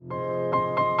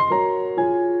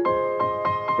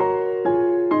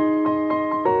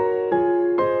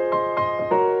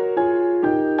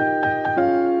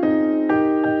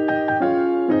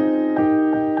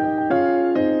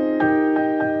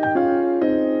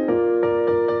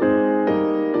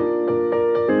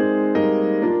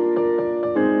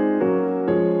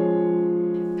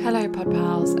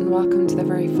and welcome to the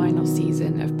very final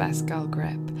season of Best Girl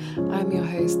Grip. I'm your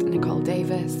host, Nicole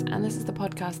Davis, and this is the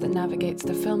podcast that navigates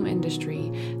the film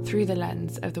industry through the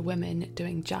lens of the women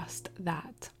doing just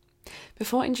that.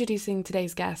 Before introducing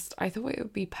today's guest, I thought it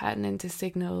would be pertinent to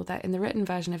signal that in the written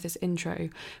version of this intro,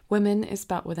 women is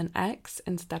spelt with an X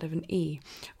instead of an E,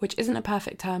 which isn't a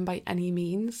perfect term by any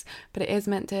means, but it is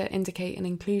meant to indicate an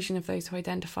inclusion of those who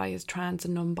identify as trans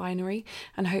and non-binary,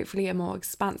 and hopefully a more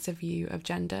expansive view of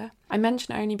gender. I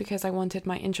mention it only because I wanted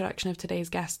my introduction of today's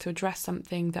guest to address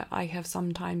something that I have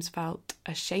sometimes felt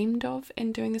ashamed of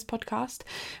in doing this podcast,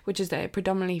 which is that it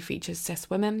predominantly features cis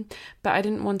women, but I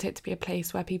didn't want it to be a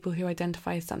place where people who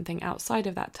identify as something outside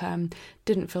of that term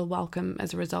didn't feel welcome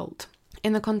as a result.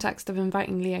 In the context of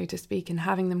inviting Leo to speak and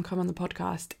having them come on the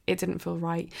podcast, it didn't feel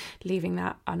right leaving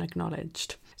that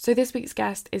unacknowledged. So this week's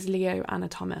guest is Leo Anna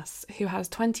Thomas, who has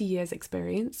 20 years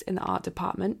experience in the art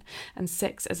department and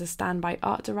 6 as a standby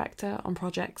art director on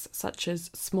projects such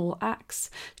as Small Axe,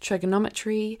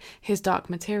 Trigonometry, His Dark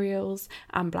Materials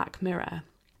and Black Mirror.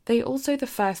 They are also the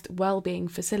first Wellbeing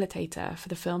Facilitator for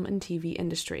the film and TV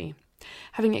industry.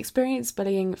 Having experienced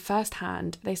bullying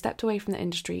firsthand, they stepped away from the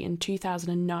industry in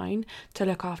 2009 to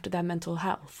look after their mental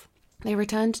health. They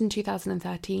returned in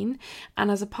 2013,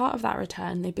 and as a part of that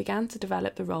return, they began to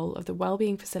develop the role of the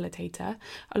Wellbeing Facilitator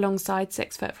alongside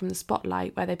 6 Foot from the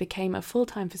Spotlight, where they became a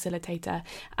full-time facilitator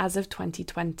as of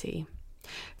 2020.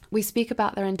 We speak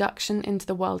about their induction into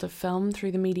the world of film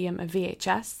through the medium of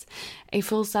VHS, a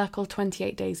full circle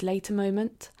 28 days later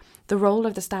moment, the role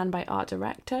of the standby art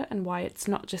director and why it's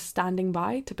not just standing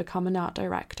by to become an art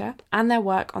director, and their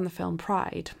work on the film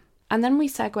Pride. And then we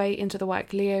segue into the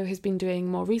work Leo has been doing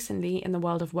more recently in the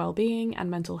world of well-being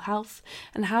and mental health,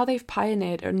 and how they've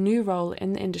pioneered a new role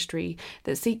in the industry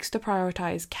that seeks to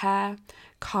prioritise care,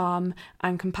 calm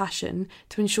and compassion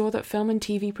to ensure that film and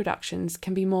TV productions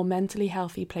can be more mentally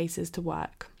healthy places to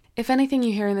work. If anything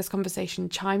you hear in this conversation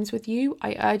chimes with you,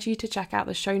 I urge you to check out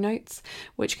the show notes,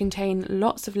 which contain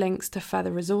lots of links to further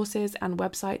resources and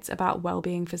websites about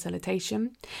wellbeing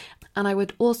facilitation. And I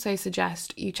would also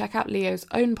suggest you check out Leo's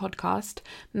own podcast,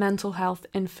 Mental Health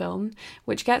in Film,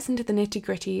 which gets into the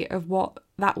nitty-gritty of what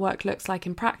that work looks like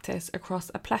in practice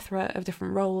across a plethora of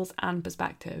different roles and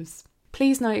perspectives.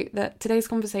 Please note that today's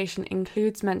conversation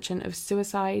includes mention of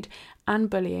suicide and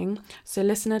bullying, so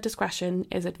listener discretion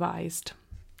is advised.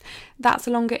 That's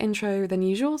a longer intro than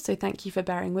usual, so thank you for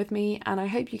bearing with me, and I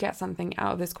hope you get something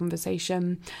out of this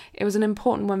conversation. It was an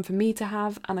important one for me to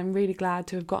have, and I'm really glad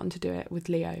to have gotten to do it with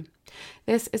Leo.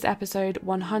 This is episode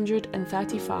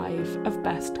 135 of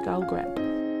Best Girl Grip.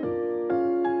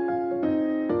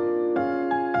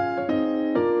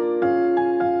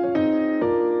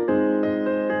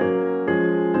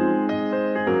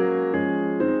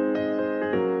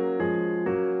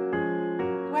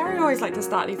 Like to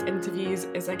start these interviews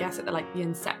is I guess at the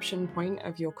inception point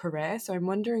of your career, so I'm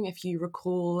wondering if you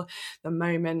recall the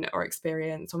moment or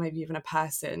experience or maybe even a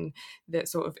person that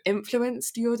sort of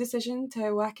influenced your decision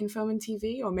to work in film and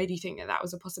TV, or made you think that that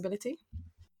was a possibility.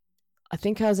 I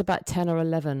think I was about 10 or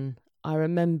 11. I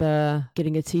remember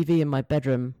getting a TV in my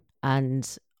bedroom and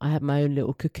I had my own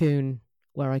little cocoon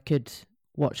where I could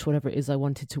watch whatever it is I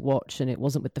wanted to watch, and it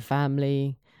wasn't with the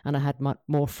family, and I had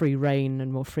more free reign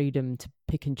and more freedom to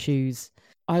pick and choose.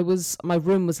 My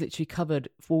room was literally covered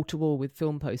wall to wall with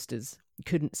film posters. You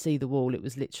couldn't see the wall. It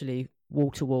was literally wall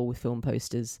to wall with film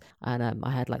posters. And I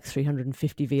had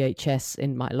 350 VHS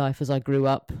in my life as I grew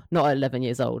up, not at 11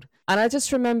 years old. And I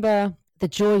just remember the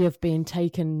joy of being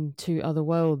taken to other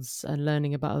worlds and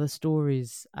learning about other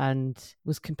stories, and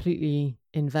was completely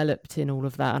enveloped in all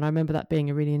of that. And I remember that being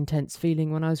a really intense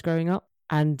feeling when I was growing up.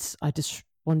 And I just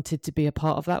wanted to be a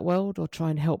part of that world or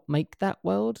try and help make that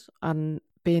world. And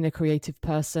being a creative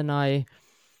person, I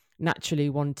naturally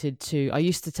I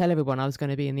used to tell everyone I was going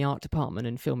to be in the art department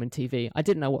in film and TV. I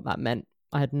didn't know what that meant.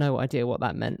 I had no idea what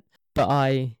that meant. But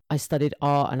I studied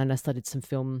art, and then I studied some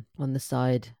film on the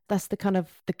side. That's the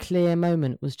clear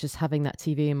moment, was just having that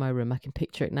TV in my room. I can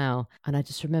picture it now. And I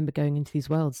just remember going into these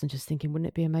worlds and just thinking, wouldn't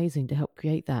it be amazing to help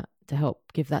create that, to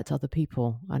help give that to other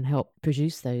people and help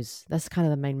produce those? That's kind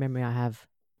of the main memory I have.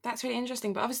 That's really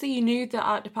interesting. But obviously you knew the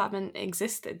art department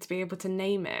existed to be able to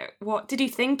name it. What did you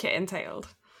think it entailed?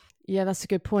 Yeah, that's a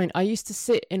good point. I used to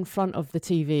sit in front of the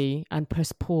TV and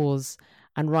press pause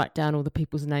and write down all the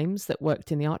people's names that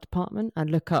worked in the art department and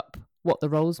look up what the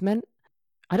roles meant.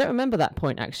 I don't remember that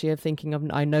point, actually, of thinking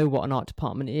I know what an art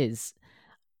department is.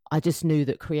 I just knew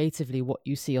that creatively what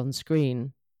you see on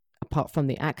screen, apart from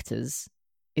the actors,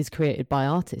 is created by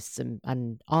artists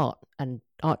and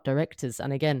art directors.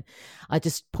 And again, I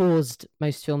just paused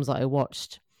most films that I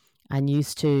watched and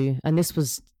this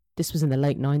was this was in the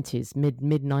late 90s, mid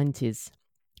 90s.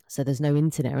 So there's no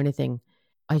internet or anything.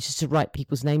 I used to write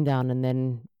people's name down, and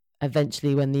then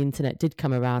eventually when the internet did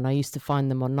come around, I used to find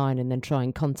them online and then try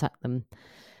and contact them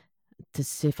to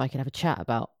see if I could have a chat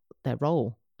about their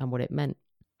role and what it meant.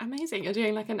 Amazing. You're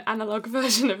doing like an analog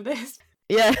version of this.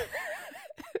 Yeah.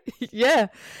 Yeah.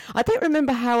 I don't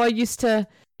remember how I used to,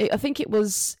 I think it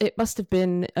must have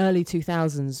been early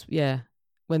 2000s. Yeah.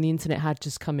 When the internet had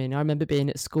just come in. I remember being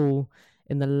at school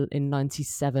in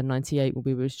 97, 98, when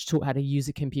we were taught how to use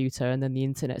a computer, and then the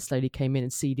internet slowly came in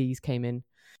and CDs came in.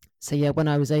 So yeah, when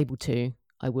I was able to,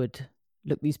 I would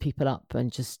look these people up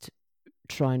and just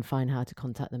try and find how to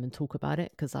contact them and talk about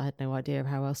it, because I had no idea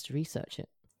how else to research it.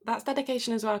 That's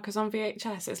dedication as well, because on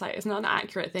VHS it's not an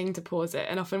accurate thing to pause it,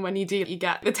 and often when you do, you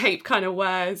get the tape kind of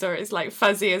wears, or it's like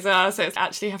fuzzy as well, so it's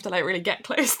actually you have to like really get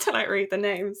close to like read the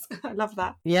names. I love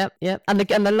that. Yep. And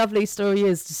again, the lovely story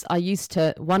is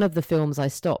one of the films I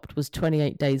stopped was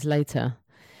 28 Days Later,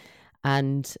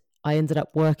 and I ended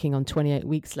up working on 28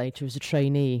 Weeks Later as a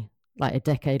trainee, like a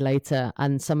decade later,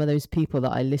 and some of those people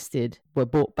that I listed were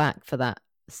brought back for that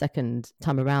second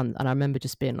time around, and I remember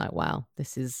just being like, wow,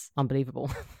 this is unbelievable.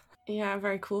 Yeah, a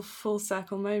very cool full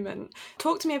circle moment.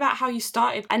 Talk to me about how you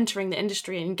started entering the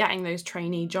industry and getting those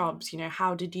trainee jobs.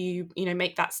 How did you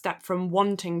make that step from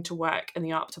wanting to work in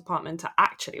the art department to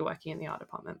actually working in the art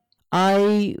department?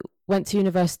 I went to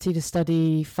university to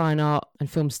study fine art and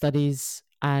film studies,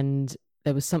 and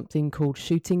there was something called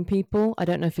Shooting People. I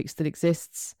don't know if it still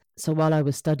exists. So while I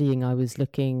was studying, I was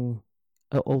looking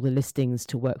at all the listings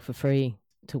to work for free,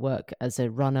 to work as a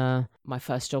runner. My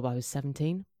first job, I was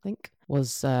 17, I think,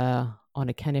 was on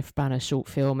a Kenneth Branagh short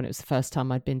film, and it was the first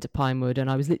time I'd been to Pinewood, and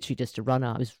I was literally just a runner.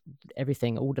 I was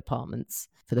everything, all departments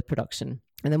for the production.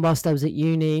 And then whilst I was at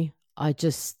uni, I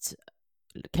just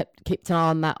kept an eye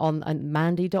on that on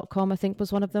Mandy.com, I think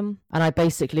was one of them. And I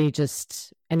basically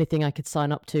just, anything I could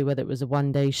sign up to, whether it was a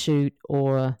 1-day shoot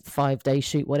or a 5-day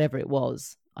shoot, whatever it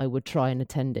was, I would try and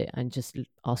attend it and just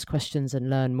ask questions and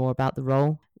learn more about the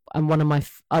role. And one of my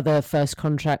other first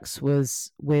contracts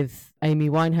was with Amy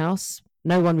Winehouse.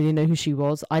 No one really knew who she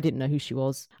was. I didn't know who she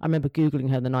was. I remember Googling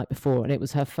her the night before, and it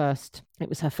was her first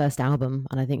album,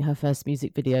 and I think her first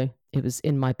music video. It was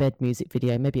In My Bed music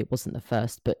video. Maybe it wasn't the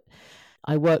first, but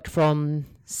I worked from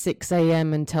 6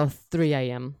 a.m. until 3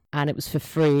 a.m. and it was for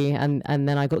free. And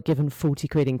then I got given 40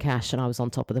 quid in cash, and I was on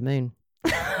top of the moon.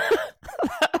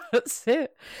 That's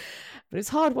it. But it's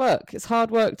hard work. It's hard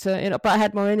work to, but I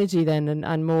had more energy then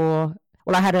and more.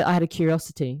 Well, I had a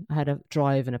curiosity. I had a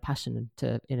drive and a passion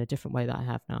in a different way that I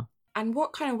have now. And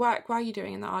what kind of work were you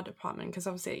doing in the art department? Because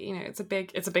obviously, it's a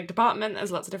big department.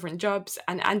 There's lots of different jobs.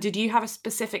 And did you have a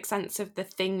specific sense of the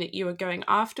thing that you were going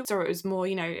after? Or it was more,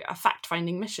 a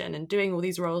fact-finding mission and doing all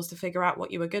these roles to figure out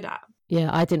what you were good at? Yeah,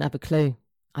 I didn't have a clue.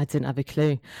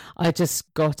 I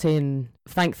just got in,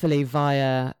 thankfully,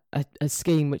 via a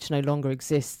scheme which no longer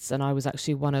exists, and I was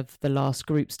actually one of the last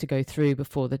groups to go through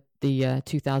before the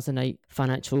 2008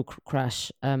 financial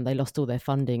crash. They lost all their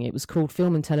funding. It was called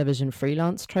Film and Television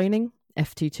Freelance Training,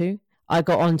 FT2. I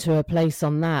got onto a place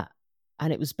on that,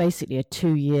 and it was basically a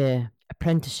 2-year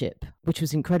apprenticeship, which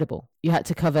was incredible. You had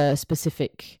to cover a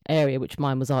specific area, which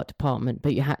mine was art department,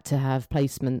 but you had to have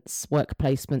work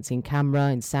placements in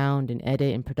camera, in sound, in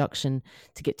edit, in production,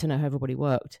 to get to know how everybody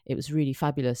worked. It was really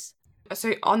fabulous.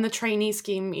 So on the trainee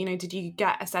scheme, did you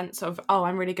get a sense of,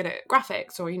 I'm really good at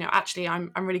graphics, or, actually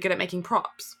I'm really good at making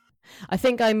props? I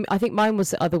think mine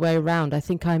was the other way around. I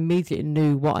think I immediately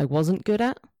knew what I wasn't good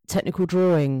at. Technical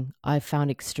drawing, I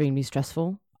found extremely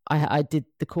stressful. I did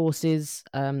the courses.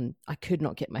 I could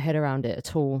not get my head around it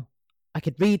at all. I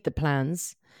could read the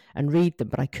plans and read them,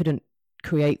 but I couldn't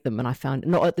create them. And I found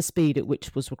not at the speed at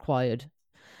which was required,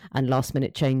 and last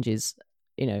minute changes.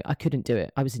 I couldn't do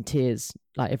it. I was in tears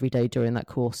like every day during that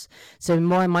course. So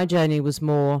my journey was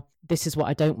more, this is what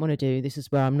I don't want to do. This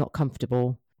is where I'm not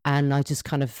comfortable. And I just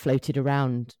kind of floated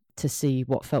around to see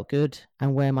what felt good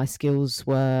and where my skills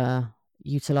were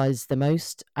utilized the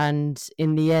most. And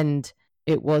in the end,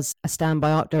 it was a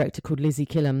standby art director called Lizzie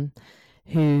Killam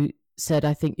who said,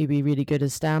 I think you'd be really good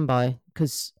as standby,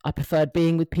 because I preferred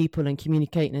being with people and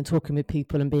communicating and talking with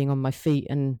people and being on my feet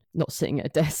and not sitting at a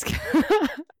desk.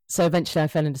 So eventually I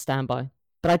fell into standby.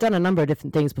 But I'd done a number of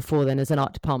different things before then. As an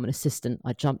art department assistant,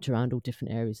 I jumped around all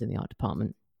different areas in the art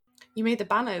department. You made the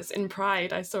banners in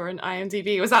Pride, I saw in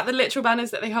IMDb. Was that the literal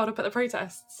banners that they held up at the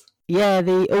protests? Yeah,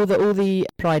 all the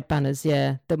Pride banners,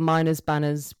 yeah. The miners'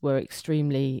 banners were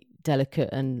extremely delicate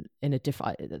and in a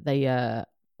different... They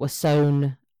were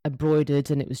sewn,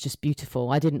 embroidered, and it was just beautiful.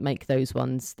 I didn't make those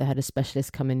ones. They had a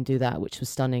specialist come in and do that, which was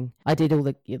stunning. I did all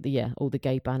the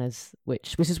gay banners,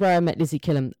 which is where I met Lizzie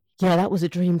Killam. Yeah, that was a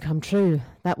dream come true.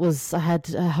 I had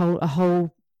a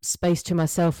whole space to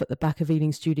myself at the back of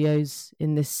Ealing Studios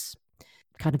in this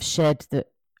kind of shed that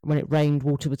when it rained,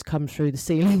 water would come through the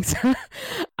ceilings.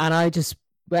 And I just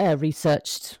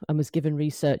researched and was given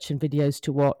research and videos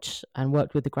to watch, and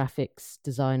worked with the graphics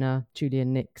designer,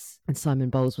 Julian Nix, and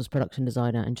Simon Bowles was production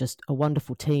designer, and just a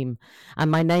wonderful team. And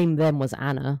my name then was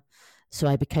Anna, so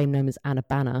I became known as Anna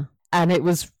Banner. And it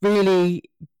was really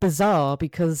bizarre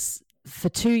because for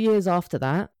 2 years after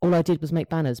that, all I did was make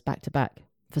banners back to back.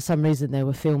 For some reason, there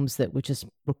were films that were just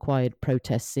required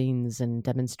protest scenes and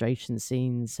demonstration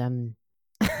scenes.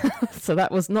 So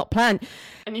that was not planned.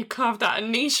 And you carved out a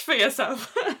niche for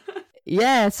yourself.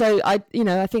 Yeah. So I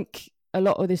think a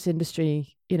lot of this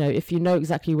industry, if you know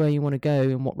exactly where you want to go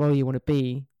and what role you want to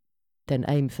be, then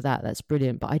aim for that. That's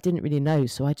brilliant. But I didn't really know.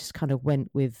 So I just kind of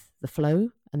went with the flow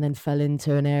and then fell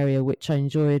into an area which I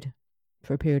enjoyed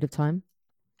for a period of time.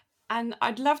 And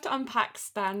I'd love to unpack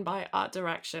standby art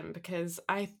direction, because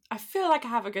I feel like I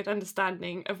have a good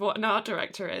understanding of what an art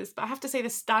director is, but I have to say the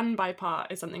standby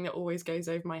part is something that always goes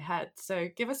over my head. So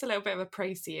give us a little bit of a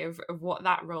précis of what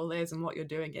that role is and what you're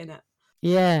doing in it.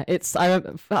 Yeah,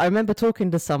 I remember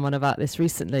talking to someone about this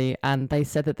recently, and they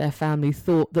said that their family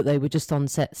thought that they were just on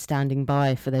set standing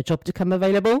by for their job to come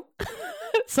available.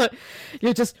 So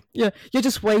you're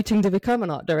just waiting to become an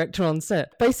art director on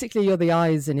set. Basically, you're the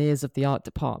eyes and ears of the art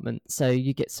department. So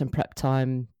you get some prep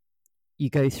time. You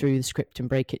go through the script and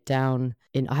break it down.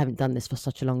 I haven't done this for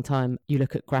such a long time. You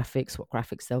look at graphics, what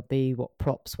graphics there'll be, what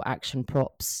props, what action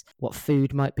props, what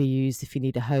food might be used if you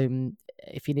need a home,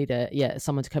 if you need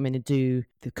someone to come in and do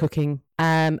the cooking,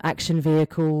 action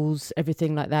vehicles,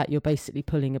 everything like that. You're basically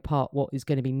pulling apart what is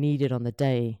going to be needed on the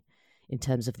day in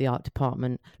terms of the art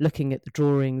department, looking at the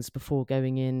drawings before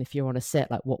going in. If you're on a set,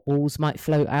 like what walls might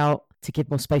float out to give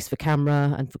more space for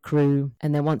camera and for crew.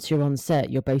 And then once you're on set,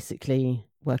 you're basically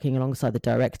working alongside the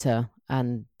director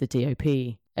and the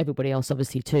DOP. Everybody else,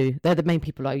 obviously, too. They're the main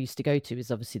people I used to go to, is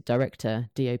obviously the director,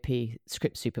 DOP,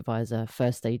 script supervisor,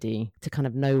 first AD, to kind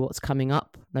of know what's coming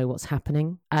up, know what's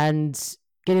happening, and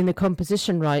getting the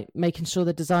composition right, making sure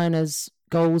the designer's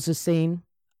goals are seen.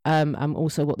 And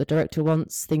also what the director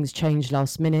wants. Things change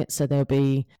last minute, so there'll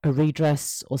be a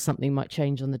redress or something might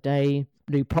change on the day.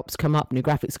 New props come up, new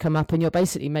graphics come up, and you're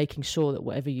basically making sure that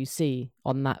whatever you see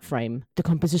on that frame, the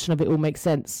composition of it all makes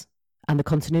sense and the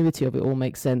continuity of it all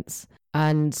makes sense.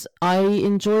 And I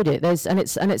enjoyed it.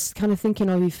 It's kind of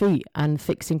thinking on your feet and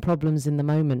fixing problems in the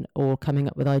moment, or coming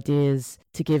up with ideas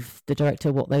to give the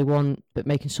director what they want, but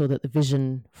making sure that the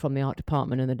vision from the art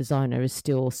department and the designer is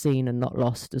still seen and not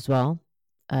lost as well.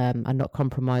 And not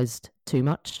compromised too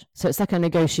much. So it's like a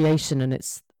negotiation, and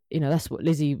it's, that's what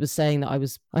Lizzie was saying, that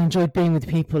I enjoyed being with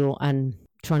people and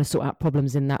trying to sort out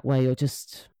problems in that way, or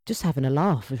just having a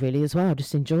laugh really as well,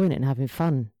 just enjoying it and having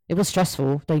fun. It was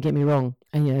stressful, don't get me wrong.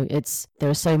 And there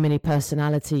are so many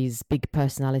personalities, big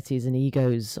personalities and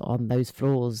egos on those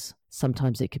floors.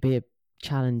 Sometimes it could be a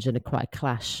challenge and quite a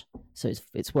clash. So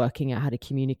it's working out how to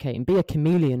communicate and be a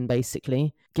chameleon,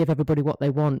 basically. Give everybody what they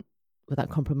want without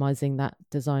compromising that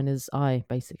designer's eye,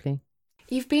 basically.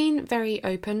 You've been very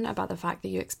open about the fact that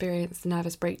you experienced a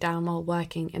nervous breakdown while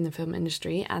working in the film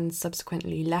industry and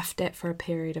subsequently left it for a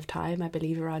period of time, I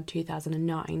believe around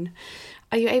 2009.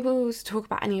 Are you able to talk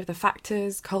about any of the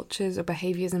factors, cultures or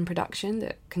behaviours in production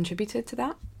that contributed to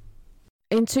that?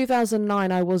 In 2009,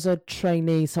 I was a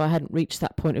trainee, so I hadn't reached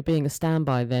that point of being a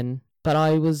standby then. But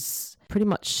I was pretty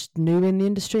much new in the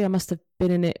industry. I must have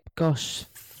been in it,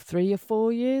 3 or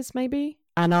 4 years maybe.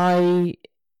 And I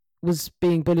was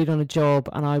being bullied on a job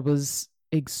and I was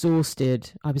exhausted.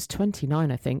 I was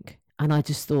 29, I think. And I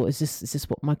just thought, is this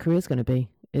what my career is going to be?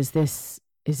 Is this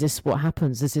what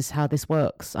happens? Is this how this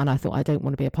works? And I thought, I don't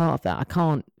want to be a part of that. I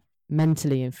can't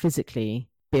mentally and physically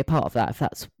be a part of that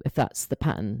if that's the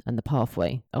pattern and the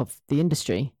pathway of the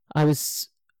industry. I was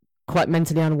quite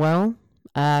mentally unwell.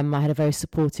 I had a very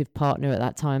supportive partner at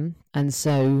that time, and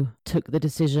so took the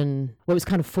decision. Well, it was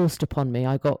kind of forced upon me.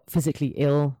 I got physically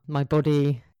ill. My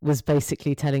body was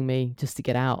basically telling me just to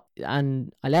get out,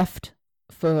 and I left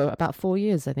for about 4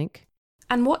 years, I think.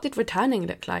 And what did returning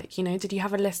look like? Did you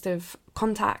have a list of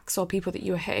contacts or people that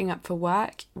you were hitting up for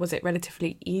work? Was it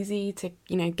relatively easy to,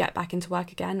 get back into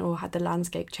work again, or had the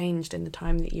landscape changed in the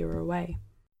time that you were away?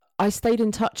 I stayed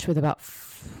in touch with about,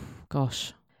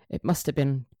 it must have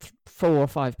been 4 or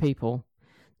 5 people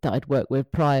that I'd worked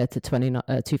with prior to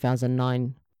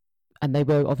 2009. And they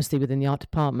were obviously within the art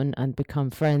department and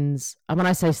become friends. And when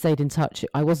I say stayed in touch,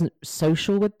 I wasn't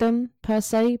social with them per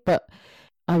se, but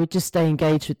I would just stay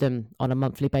engaged with them on a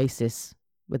monthly basis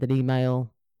with an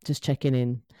email, just checking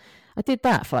in. I did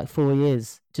that for like 4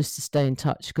 years just to stay in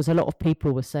touch, because a lot of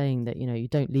people were saying that, you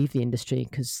don't leave the industry,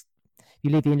 because you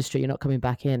leave the industry, you're not coming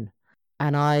back in.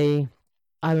 And I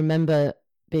remember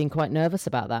being quite nervous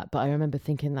about that, but I remember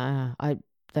thinking,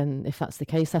 then if that's the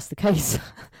case, that's the case.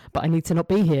 But I need to not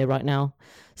be here right now.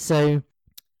 So,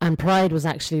 and Pride was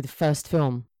actually the first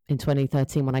film in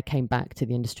 2013 when I came back to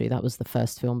the industry. That was the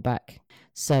first film back.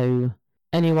 So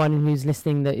anyone who's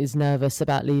listening that is nervous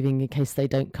about leaving in case they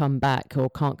don't come back or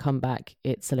can't come back,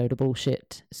 it's a load of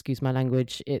bullshit. Excuse my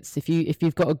language. It's if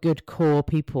you've got a good core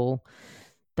people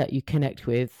that you connect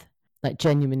with, like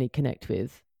genuinely connect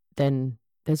with, then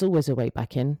there's always a way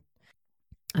back in.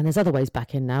 And there's other ways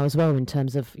back in now as well, in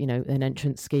terms of, an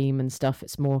entrance scheme and stuff.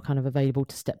 It's more kind of available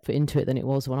to step foot into it than it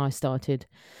was when I started.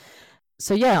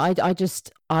 So yeah,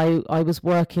 I was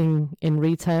working in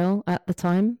retail at the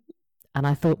time, and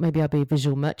I thought maybe I'll be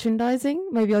visual merchandising.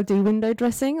 Maybe I'll do window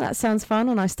dressing. That sounds fun.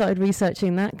 And I started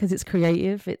researching that because it's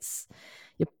creative.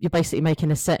 You're basically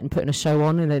making a set and putting a show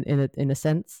on in a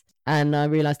sense. And I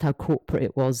realized how corporate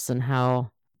it was and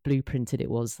how blueprinted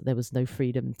it was. There was no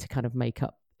freedom to kind of make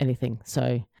up anything.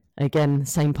 So again,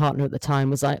 same partner at the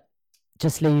time was like,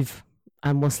 just leave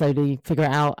and we'll slowly figure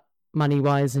it out money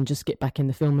wise and just get back in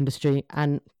the film industry.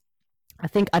 And I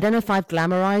don't know if I've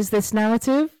glamorized this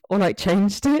narrative or like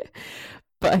changed it,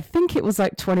 but I think it was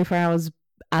like 24 hours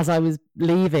as I was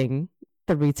leaving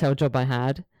the retail job I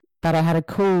had, that I had a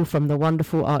call from the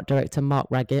wonderful art director, Mark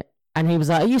Raggett. And he was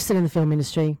like, are you still in the film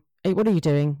industry? Hey, what are you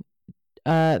doing?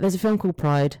 There's a film called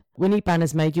Pride. We need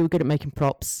banners made. You were good at making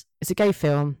props. It's a gay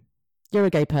film. You're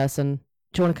a gay person.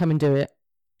 Do you want to come and do it?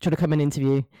 Do you want to come and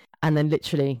interview? And then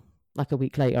literally like a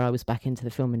week later, I was back into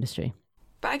the film industry.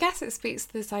 But I guess it speaks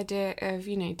to this idea of,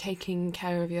 taking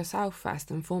care of yourself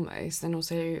first and foremost, and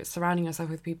also surrounding yourself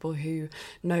with people who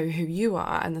know who you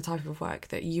are and the type of work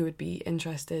that you would be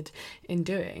interested in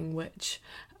doing, which,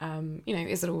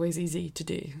 isn't always easy to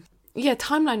do. Yeah,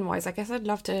 timeline-wise, I guess I'd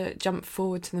love to jump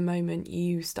forward to the moment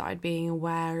you started being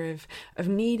aware of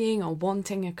needing or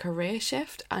wanting a career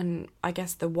shift, and I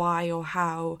guess the why or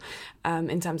how,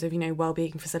 in terms of,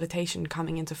 wellbeing facilitation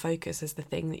coming into focus as the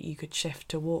thing that you could shift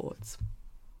towards.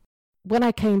 When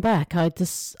I came back, I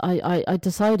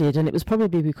decided, and it was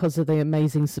probably because of the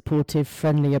amazing, supportive,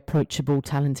 friendly, approachable,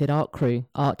 talented art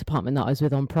department that I was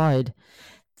with on Pride,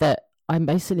 that I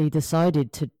basically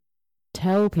decided to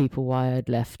tell people why I'd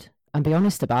left and be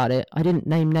honest about it. I didn't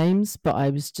name names, but I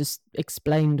was just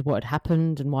explained what had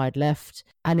happened and why I'd left.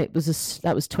 And that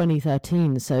was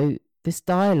 2013. So this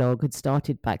dialogue had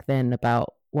started back then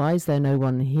about, why is there no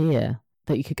one here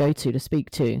that you could go to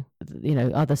speak to?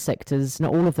 Other sectors,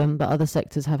 not all of them, but other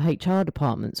sectors have HR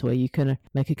departments where you can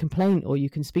make a complaint or you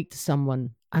can speak to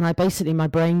someone. And my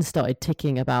brain started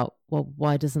ticking about, well,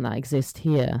 why doesn't that exist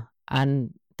here?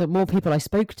 And the more people I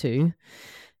spoke to,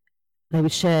 they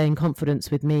would share in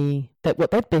confidence with me that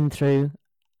what they'd been through,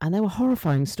 and they were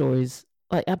horrifying stories.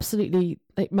 Like, absolutely,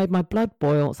 it made my blood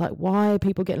boil. It's like, why are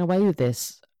people getting away with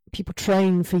this? People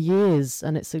train for years,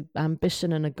 and it's an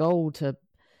ambition and a goal to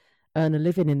earn a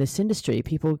living in this industry.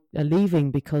 People are leaving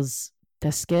because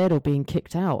they're scared or being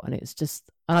kicked out, and it's just,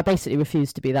 and I basically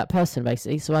refused to be that person,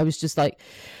 basically. So I was just like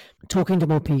talking to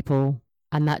more people,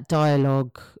 and that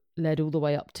dialogue led all the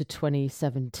way up to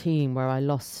 2017, where I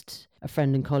lost a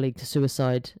friend and colleague to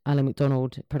suicide, Alan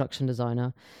McDonald, production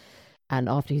designer. And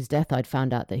after his death, I'd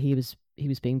found out that he was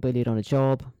being bullied on a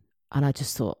job. And I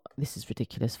just thought, this is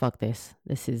ridiculous. Fuck this.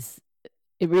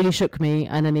 It really shook me.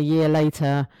 And then a year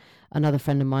later, another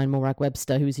friend of mine, Morag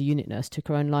Webster, who was a unit nurse, took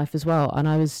her own life as well. And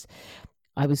I was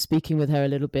speaking with her a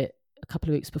little bit a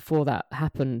couple of weeks before that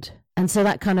happened. And so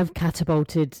that kind of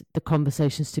catapulted the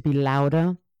conversations to be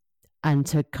louder and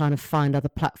to kind of find other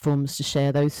platforms to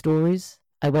share those stories.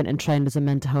 I went and trained as a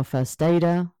mental health first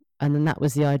aider, and then that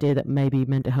was the idea that maybe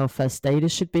mental health first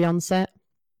aiders should be on set.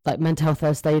 Like, mental health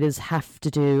first aiders have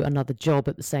to do another job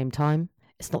at the same time.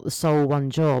 It's not the sole one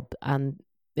job, and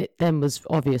it then was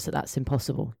obvious that that's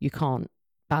impossible. You can't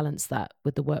balance that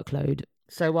with the workload.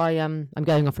 So I'm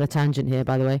going off on a tangent here,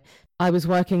 by the way. I was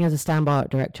working as a standby art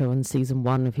director on season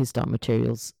 1 of His Dark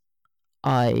Materials.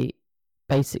 I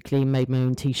basically made my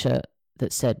own t-shirt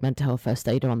that said mental health first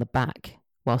aider on the back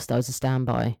whilst I was a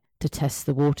standby, to test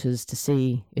the waters to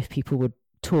see if people would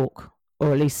talk,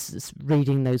 or at least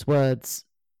reading those words,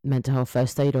 mental health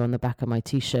first aider, on the back of my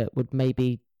t-shirt would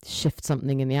maybe shift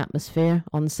something in the atmosphere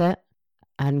on set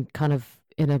and kind of,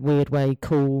 in a weird way,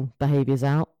 call behaviours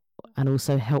out and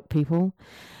also help people.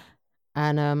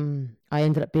 And I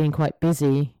ended up being quite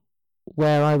busy,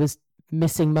 where I was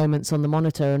missing moments on the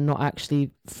monitor and not actually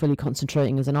fully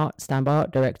concentrating as an standby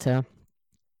art director.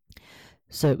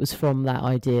 So it was from that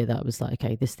idea that I was like,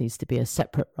 okay, this needs to be a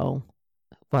separate role.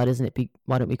 Why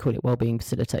don't we call it Wellbeing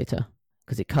Facilitator?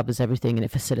 Because it covers everything and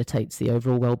it facilitates the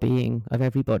overall well-being of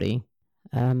everybody.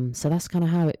 So that's kind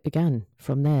of how it began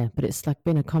from there. But it's like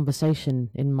been a conversation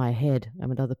in my head and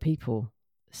with other people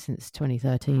since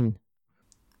 2013.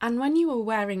 And when you were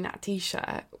wearing that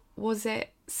t-shirt, was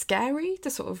it scary to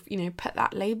sort of, put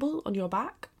that label on your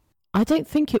back? I don't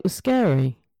think it was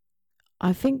scary.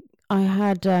 I think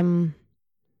I'd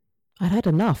had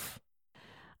enough.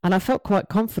 And I felt quite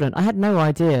confident. I had no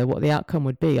idea what the outcome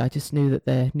would be. I just knew that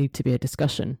there needed to be a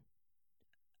discussion.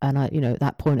 And at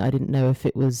that point, I didn't know if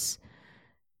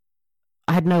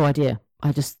I had no idea.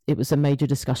 It was a major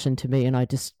discussion to me, and I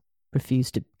just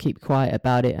refused to keep quiet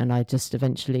about it. And I just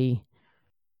eventually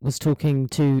was talking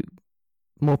to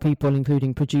more people,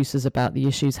 including producers, about the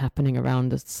issues happening around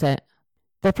the set.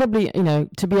 They're probably,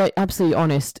 to be absolutely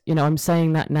honest, I'm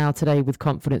saying that now today with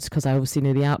confidence because I obviously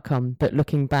knew the outcome. But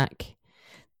looking back,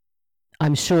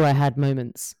 I'm sure I had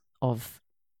moments of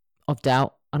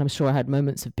doubt, and I'm sure I had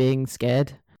moments of being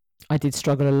scared. I did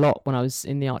struggle a lot when I was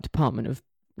in the art department of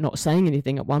not saying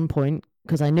anything at one point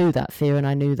because I knew that fear and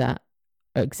I knew that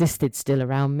existed still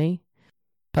around me.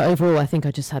 But overall, I think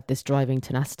I just had this driving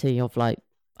tenacity of like,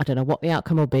 I don't know what the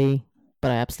outcome will be,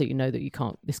 but I absolutely know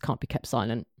that this can't be kept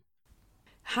silent.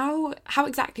 How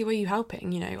exactly were you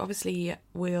helping? Obviously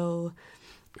we'll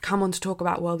come on to talk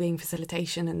about wellbeing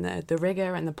facilitation and the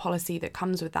rigour and the policy that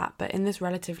comes with that. But in this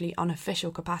relatively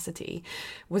unofficial capacity,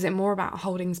 was it more about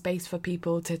holding space for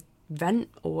people to vent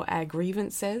or air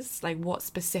grievances? Like, what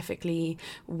specifically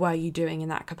were you doing in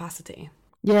that capacity?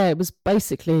 Yeah, it was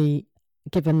basically,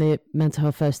 given the mental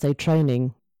health first aid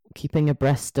training, keeping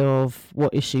abreast of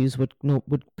what issues would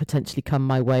potentially come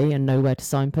my way and know where to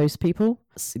signpost people.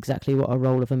 That's exactly what a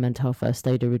role of a mental health first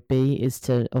aider would be, is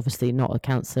to obviously not a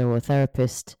counsellor or a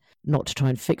therapist, not to try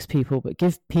and fix people, but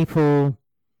give people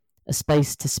a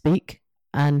space to speak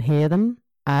and hear them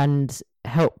and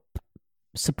help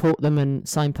support them and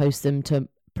signpost them to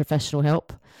professional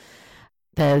help.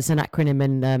 There's an acronym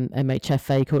in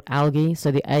MHFA called ALGAE.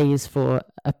 So the A is for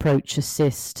approach,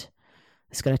 assist.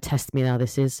 It's going to test me now.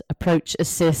 This is approach,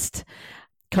 assist.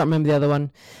 Can't remember the other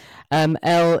one.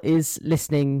 L is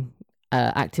listening,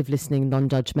 active listening,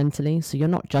 non-judgmentally. So you're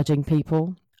not judging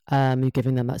people. You're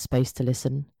giving them that space to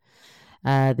listen.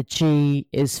 The G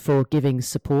is for giving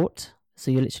support.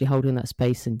 So you're literally holding that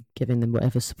space and giving them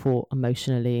whatever support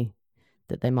emotionally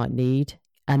that they might need.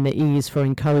 And the E is for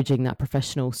encouraging that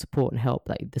professional support and help,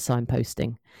 like the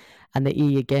signposting. And the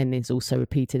E again is also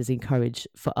repeated as encourage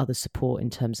for other support in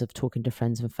terms of talking to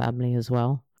friends and family as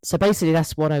well. So basically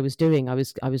that's what I was doing. I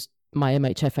was my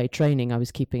MHFA training, I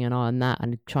was keeping an eye on that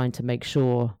and trying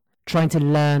to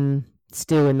learn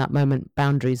still in that moment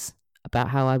boundaries about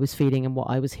how I was feeling and what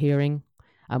I was hearing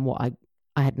and what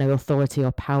I had no authority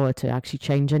or power to actually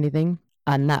change anything.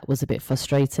 And that was a bit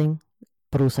frustrating,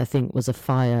 but also I think was a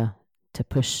fire to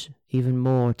push even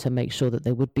more to make sure that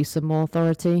there would be some more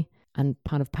authority and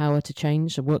kind of power to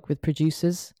change and work with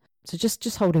producers. So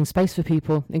just holding space for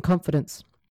people in confidence.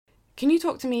 Can you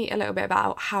talk to me a little bit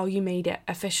about how you made it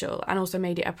official and also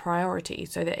made it a priority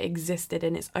so that it existed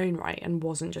in its own right and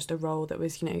wasn't just a role that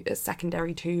was, a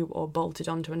secondary to or bolted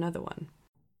onto another one?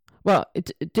 Well,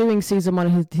 doing season 1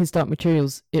 of His Dark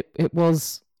Materials, it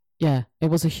was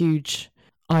a huge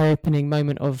eye-opening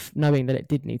moment of knowing that it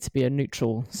did need to be a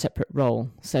neutral, separate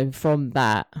role. So from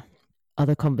that,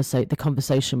 the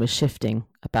conversation was shifting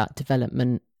about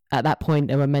development. At that point,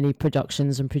 there were many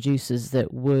productions and producers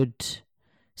that would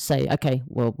say, okay,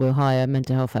 well, we'll hire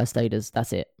mental health first aiders,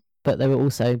 that's it. But there were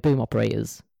also boom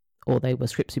operators, or they were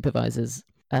script supervisors.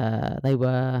 They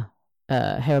were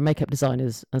hair and makeup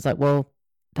designers. I was like, well,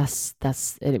 that's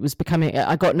it was becoming,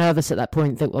 I got nervous at that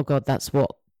point, that, oh God, that's what,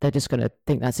 they're just going to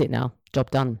think that's it now, job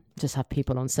done. Just have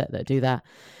people on set that do that.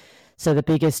 So the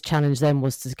biggest challenge then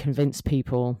was to convince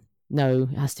people, no,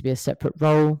 it has to be a separate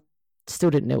role. Still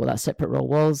didn't know what that separate role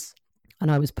was.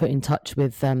 And I was put in touch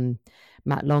with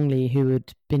Matt Longley, who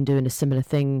had been doing a similar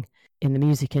thing in the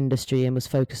music industry and was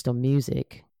focused on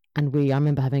music. And I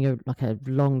remember having a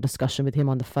long discussion with him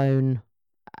on the phone,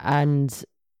 and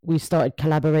we started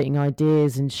collaborating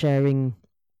ideas and sharing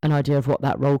an idea of what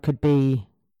that role could be.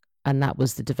 And that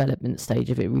was the development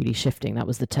stage of it really shifting. That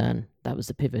was the turn. That was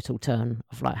the pivotal turn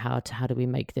of like, how do we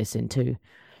make this into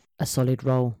a solid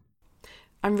role?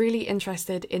 I'm really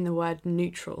interested in the word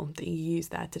neutral that you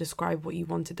used there to describe what you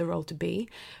wanted the role to be.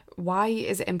 Why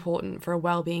is it important for a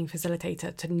wellbeing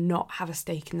facilitator to not have a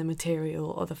stake in the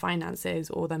material or the finances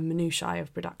or the minutiae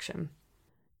of production?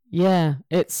 Yeah,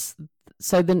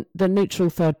 so the neutral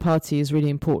third party is really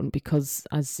important because,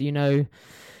 as you know,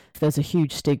 There's a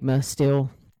huge stigma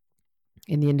still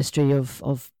in the industry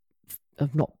of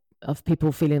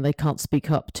people feeling they can't speak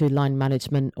up to line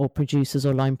management or producers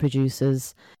or line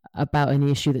producers about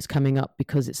any issue that's coming up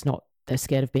because they're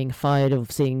scared of being fired or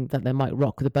seeing that they might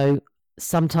rock the boat.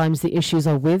 Sometimes the issues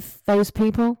are with those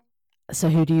people. So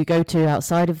who do you go to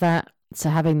outside of that? So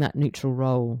having that neutral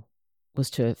role was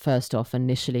to, first off,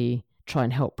 initially try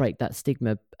and help break that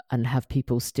stigma and have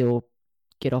people still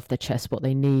get off their chest what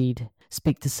they need,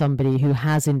 speak to somebody who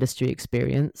has industry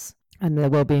experience. And the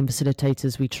wellbeing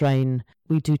facilitators we train,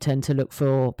 we do tend to look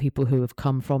for people who have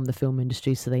come from the film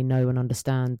industry so they know and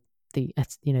understand the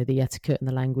etiquette and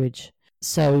the language.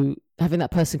 So having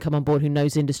that person come on board who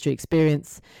knows industry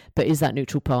experience but is that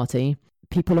neutral party,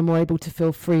 people are more able to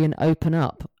feel free and open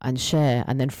up and share.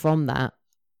 And then from that,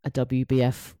 a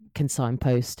WBF can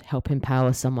signpost, help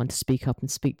empower someone to speak up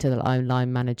and speak to their own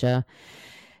line manager,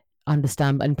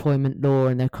 understand employment law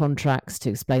and their contracts to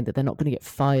explain that they're not going to get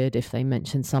fired if they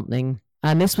mention something.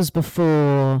 And this was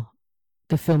before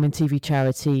the film and TV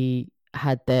charity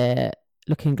had their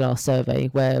Looking Glass survey,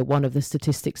 where one of the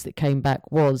statistics that came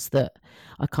back was that,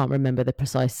 I can't remember the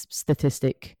precise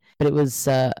statistic, but it was,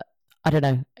 I don't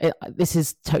know, this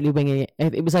is totally winging it.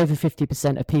 It was over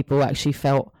 50% of people actually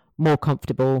felt more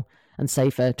comfortable and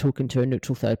safer talking to a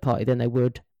neutral third party than they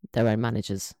would their own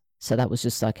managers. So that was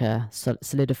just like a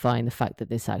solidifying the fact that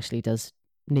this actually does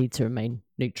need to remain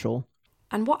neutral.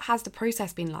 And what has the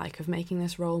process been like of making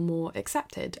this role more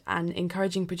accepted and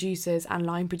encouraging producers and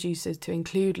line producers to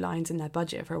include lines in their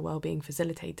budget for a wellbeing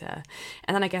facilitator?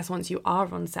 And then I guess once you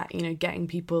are on set, getting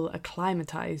people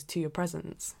acclimatized to your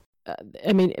presence.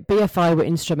 BFI were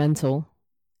instrumental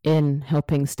in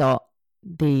helping start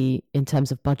in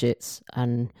terms of budgets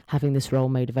and having this role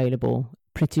made available.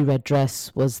 Pretty Red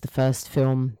Dress was the first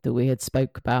film that we had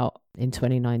spoke about in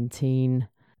 2019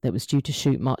 that was due to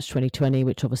shoot March 2020,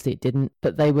 which obviously it didn't.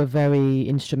 But they were very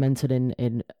instrumental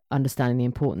in understanding the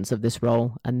importance of this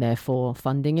role and therefore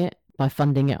funding it. By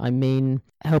funding it, I mean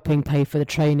helping pay for the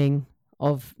training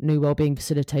of new wellbeing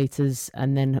facilitators,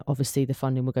 and then obviously the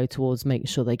funding will go towards making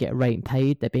sure they get a rate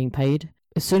and they're being paid.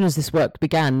 As soon as this work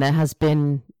began, there has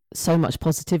been so much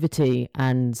positivity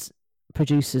and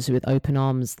producers with open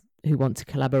arms who want to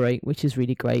collaborate, which is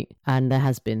really great. And there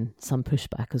has been some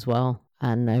pushback as well.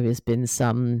 And there has been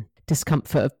some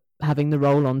discomfort of having the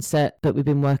role on set, but we've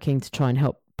been working to try and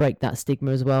help break that stigma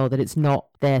as well, that it's not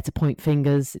there to point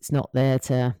fingers. It's not there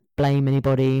to blame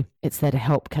anybody. It's there to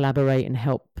help collaborate and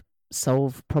help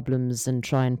solve problems and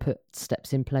try and put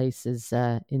steps in place as,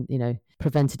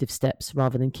 preventative steps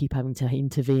rather than keep having to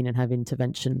intervene and have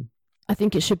intervention. I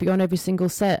think it should be on every single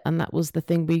set, and that was the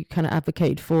thing we kind of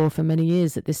advocated for many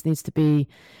years, that this needs to be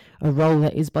a role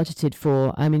that is budgeted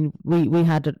for. I mean, we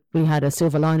had a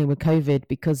silver lining with COVID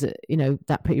because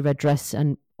that Pretty Red Dress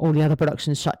and all the other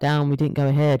productions shut down. We didn't go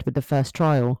ahead with the first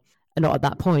trial, and not at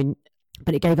that point,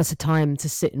 but it gave us a time to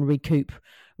sit and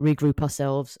regroup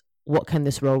ourselves. What can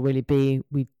this role really be?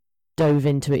 We dove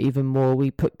into it even more. We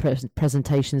put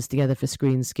presentations together for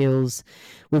Screen Skills.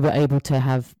 We were able to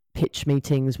have pitch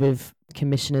meetings with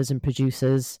commissioners and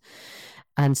producers,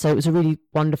 and so it was a really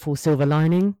wonderful silver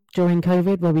lining during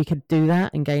COVID where we could do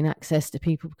that and gain access to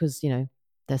people because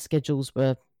their schedules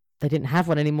they didn't have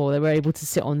one anymore. They were able to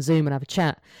sit on Zoom and have a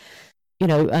chat,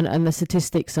 and the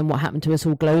statistics and what happened to us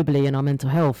all globally and our mental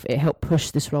health, it helped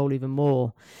push this role even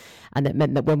more. And it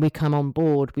meant that when we come on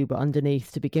board, we were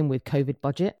underneath, to begin with, COVID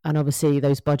budget. And obviously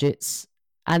those budgets,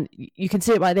 and you can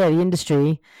see it right there, the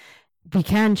industry, we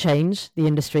can change the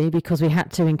industry because we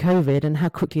had to in COVID, and how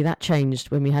quickly that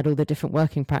changed when we had all the different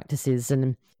working practices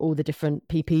and all the different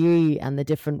PPE and the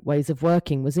different ways of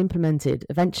working was implemented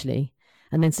eventually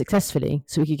and then successfully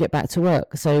so we could get back to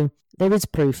work. So there is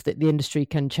proof that the industry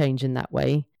can change in that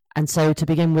way. And so to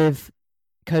begin with,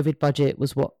 COVID budget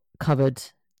was what covered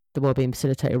the wellbeing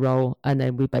facilitator role, and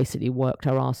then we basically worked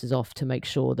our asses off to make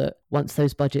sure that once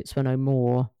those budgets were no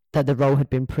more, that the role had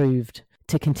been proved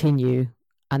to continue.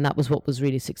 And that was what was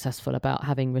really successful about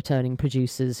having returning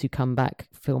producers who come back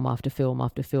film after film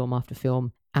after film after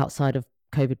film outside of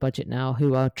COVID budget now,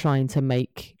 who are trying to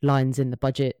make lines in the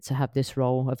budget to have this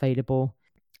role available.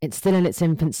 It's still in its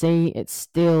infancy. It's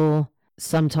still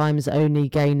sometimes only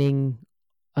gaining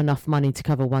enough money to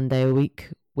cover 1 day a week,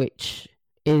 which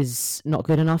is not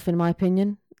good enough in my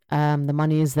opinion. The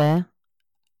money is there,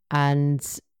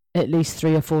 and at least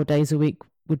 3 or 4 days a week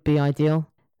would be ideal.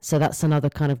 So that's another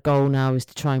kind of goal now, is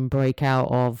to try and break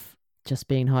out of just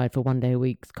being hired for 1 day a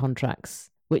week contracts,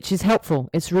 which is helpful.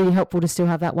 It's really helpful to still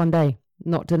have that 1 day,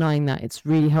 not denying that. It's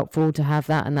really helpful to have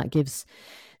that, and that gives,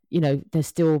 there's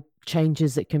still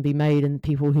changes that can be made and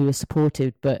people who are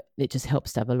supported, but it just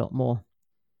helps to have a lot more.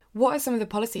 What are some of the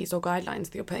policies or guidelines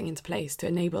that you're putting into place to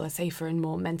enable a safer and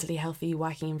more mentally healthy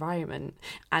working environment?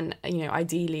 And,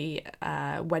 ideally,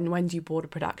 when do you board a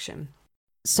production?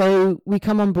 So we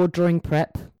come on board during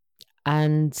prep,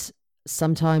 and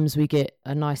sometimes we get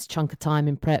a nice chunk of time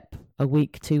in prep, a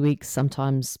week, 2 weeks,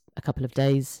 sometimes a couple of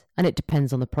days. And it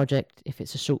depends on the project. If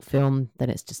it's a short film, then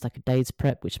it's just like a day's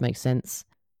prep, which makes sense.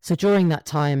 So during that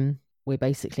time, we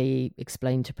basically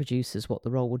explain to producers what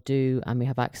the role will do, and we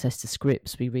have access to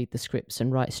scripts. We read the scripts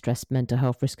and write stress mental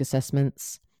health risk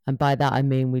assessments. And by that, I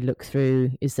mean we look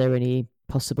through, is there any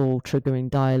possible triggering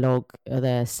dialogue? Are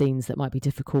there scenes that might be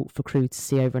difficult for crew to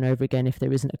see over and over again if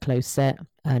there isn't a close set?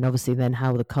 And obviously then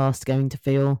how the cast going to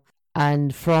feel.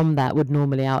 And from that would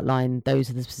normally outline those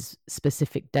are the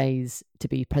specific days to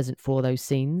be present for those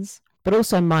scenes. But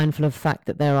also mindful of the fact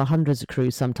that there are hundreds of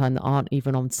crews sometimes that aren't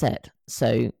even on set.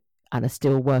 So and are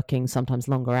still working sometimes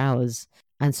longer hours.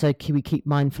 And so we keep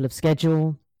mindful of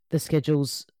schedule. The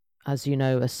schedules, as you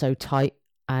know, are so tight,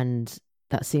 and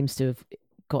that seems to have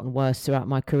gotten worse throughout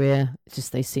my career. It's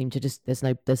just they seem to just there's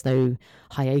no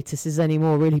hiatuses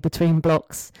anymore really between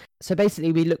blocks. So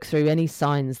basically we look through any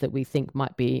signs that we think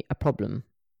might be a problem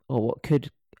or what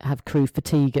could have crew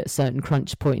fatigue at a certain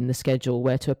crunch point in the schedule,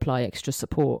 where to apply extra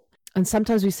support. And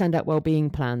sometimes we send out wellbeing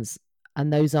plans,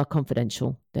 and those are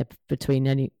confidential. They're between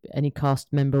any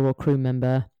cast member or crew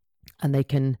member, and they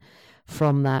can,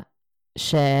 from that,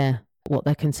 share what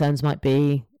their concerns might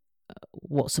be,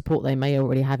 what support they may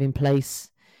already have in place,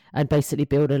 and basically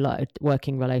build a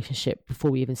working relationship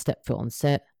before we even step foot on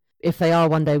set. If they are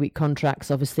 1 day a week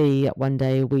contracts, obviously at 1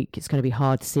 day a week, it's going to be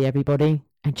hard to see everybody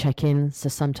and check in. So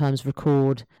sometimes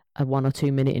record a 1 or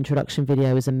 2 minute introduction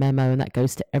video as a memo, and that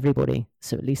goes to everybody.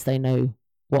 So at least they know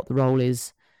what the role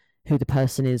is, who the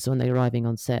person is when they're arriving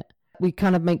on set. We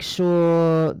kind of make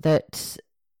sure that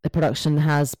the production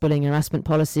has bullying and harassment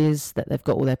policies, that they've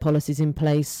got all their policies in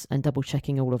place, and double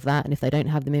checking all of that. And if they don't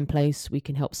have them in place, we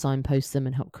can help signpost them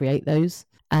and help create those.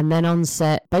 And then on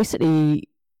set, basically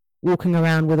walking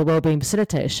around with a Wellbeing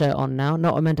Facilitator shirt on now,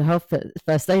 not a mental health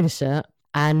first aider shirt.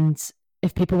 And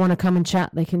if people want to come and chat,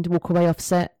 they can walk away off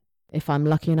set. If I'm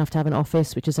lucky enough to have an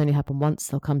office, which has only happened once,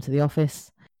 they'll come to the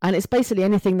office. And it's basically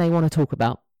anything they want to talk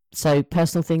about. So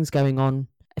personal things going on.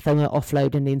 If they want to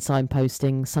offload in the inside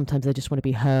posting, sometimes they just want to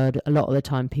be heard. A lot of the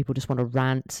time people just want to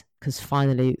rant because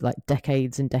finally, like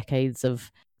decades and decades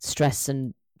of stress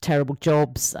and terrible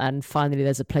jobs, and finally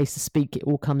there's a place to speak, it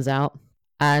all comes out.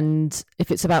 And if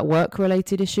it's about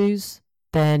work-related issues,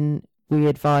 then we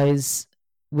advise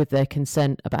with their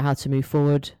consent about how to move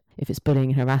forward. If it's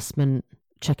bullying and harassment,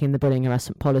 checking the bullying and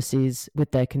harassment policies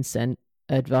with their consent,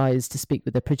 advise to speak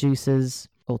with the producers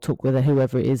or talk with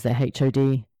whoever it is, their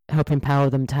HOD, help empower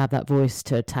them to have that voice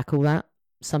to tackle that.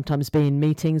 Sometimes be in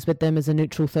meetings with them as a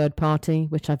neutral third party,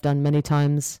 which I've done many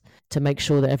times, to make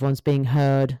sure that everyone's being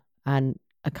heard and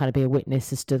kind of be a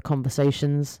witness as to the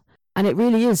conversations. And it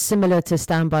really is similar to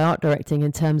standby art directing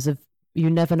in terms of you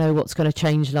never know what's going to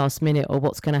change last minute or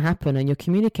what's going to happen, and you're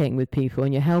communicating with people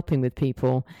and you're helping with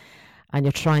people and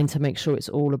you're trying to make sure it's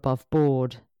all above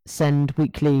board. Send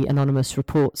weekly anonymous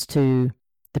reports to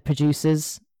the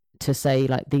producers to say,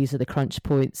 like, these are the crunch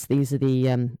points, these are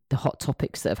the hot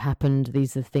topics that have happened,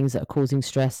 these are the things that are causing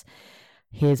stress.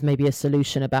 Here's maybe a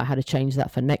solution about how to change that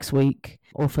for next week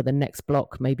or for the next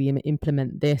block, maybe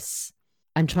implement this,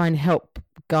 and try and help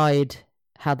guide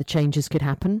how the changes could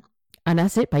happen. And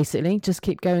that's it, basically. Just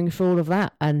keep going through all of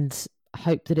that and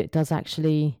hope that it does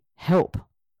actually help,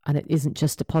 and it isn't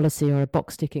just a policy or a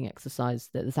box ticking exercise,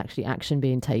 that there's actually action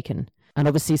being taken. And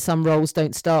obviously some roles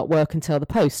don't start work until the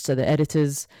post, so the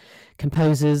editors,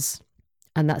 composers,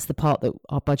 and that's the part that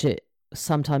our budget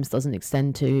sometimes doesn't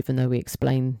extend to, even though we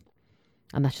explain,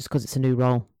 and that's just because it's a new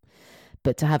role.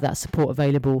 But to have that support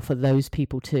available for those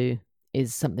people too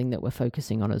is something that we're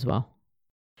focusing on as well.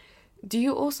 Do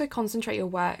you also concentrate your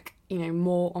work,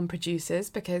 more on producers,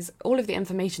 because all of the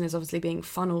information is obviously being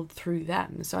funneled through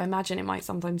them? So I imagine it might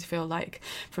sometimes feel like,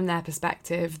 from their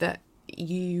perspective, that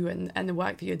you and the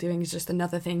work that you're doing is just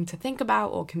another thing to think about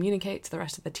or communicate to the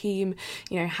rest of the team.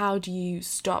 How do you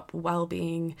stop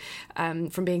well-being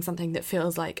from being something that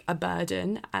feels like a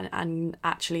burden and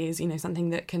actually is,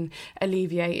 something that can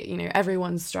alleviate,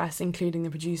 everyone's stress, including the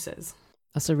producers?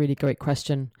 That's a really great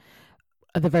question.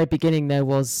 At the very beginning, there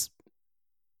were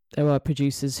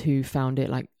producers who found it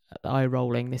like eye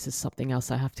rolling. This is something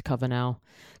else I have to cover now,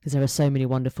 because there are so many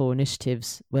wonderful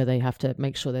initiatives where they have to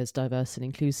make sure there's diversity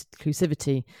and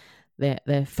inclusivity,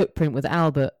 their footprint with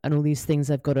Albert and all these things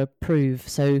they've got to prove.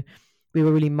 So we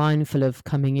were really mindful of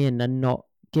coming in and not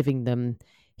giving them,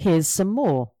 here's some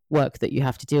more. work that you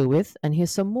have to deal with, and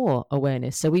here's some more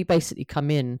awareness. So we basically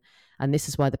come in, and this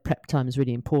is why the prep time is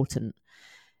really important,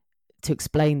 to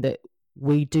explain that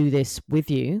we do this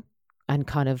with you and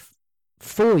kind of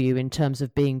for you in terms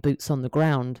of being boots on the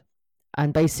ground.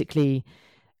 And basically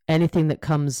anything that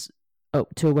comes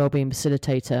up to a wellbeing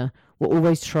facilitator, we'll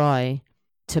always try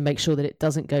to make sure that it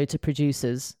doesn't go to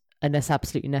producers unless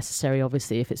absolutely necessary,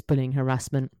 obviously, if it's bullying,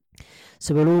 harassment.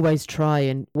 So we'll always try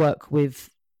and work with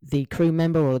the crew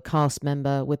member or the cast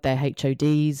member, with their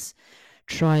HODs,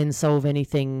 try and solve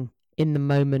anything in the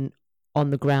moment on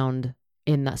the ground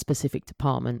in that specific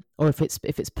department. Or if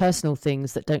it's personal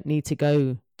things that don't need to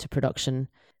go to production,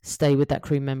 stay with that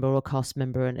crew member or cast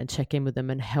member and check in with them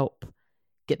and help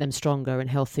get them stronger and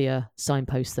healthier,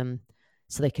 signpost them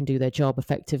so they can do their job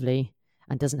effectively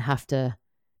and doesn't have to.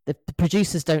 The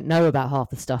producers don't know about half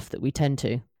the stuff that we tend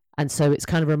to. And so it's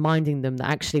kind of reminding them that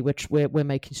actually we're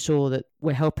making sure that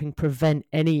we're helping prevent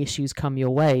any issues come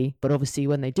your way. But obviously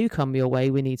when they do come your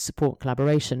way, we need support,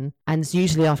 collaboration. And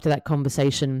usually after that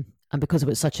conversation, and because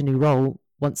it's such a new role,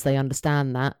 once they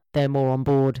understand that, they're more on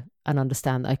board and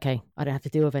understand that, okay, I don't have to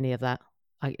deal with any of that.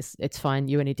 It's fine.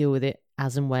 You only deal with it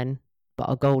as and when. But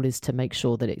our goal is to make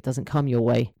sure that it doesn't come your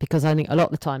way. Because I think a lot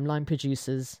of the time, line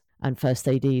producers and first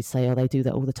ADs say, oh, they do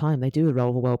that all the time. They do a role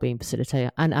of a wellbeing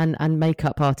facilitator, and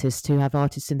makeup artists who have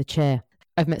artists in the chair.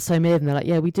 I've met so many of them. They're like,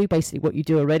 yeah, we do basically what you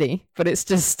do already, but it's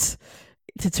just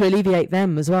to alleviate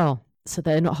them as well. So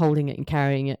they're not holding it and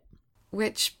carrying it.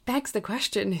 Which begs the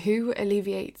question, who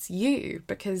alleviates you?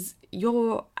 Because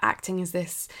you're acting as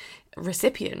this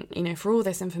recipient, for all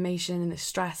this information and this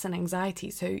stress and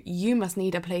anxiety. So you must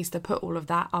need a place to put all of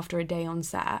that after a day on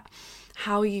set.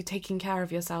 How are you taking care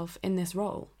of yourself in this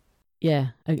role? Yeah,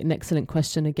 an excellent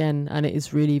question again. And it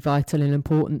is really vital and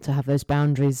important to have those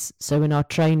boundaries. So in our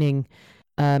training,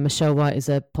 Michelle White is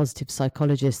a positive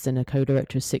psychologist and a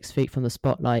co-director of 6 Feet from the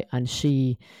Spotlight. And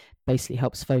she basically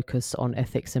helps focus on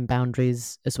ethics and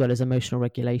boundaries, as well as emotional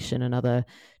regulation and other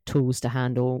tools to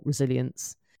handle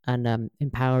resilience and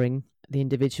empowering the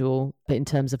individual. But in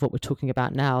terms of what we're talking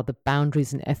about now, the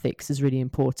boundaries and ethics is really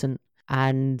important.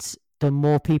 And the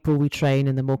more people we train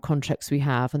and the more contracts we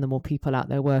have and the more people out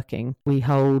there working,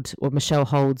 Michelle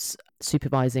holds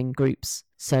supervising groups.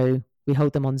 So we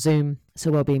hold them on Zoom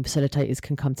so wellbeing facilitators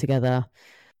can come together.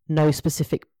 No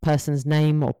specific person's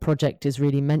name or project is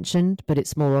really mentioned, but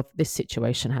it's more of this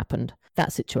situation happened,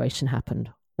 that situation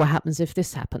happened. What happens if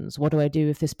this happens? What do I do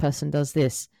if this person does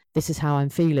this? This is how I'm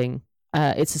feeling.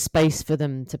 It's a space for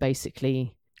them to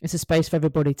it's a space for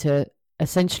everybody to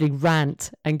essentially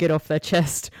rant and get off their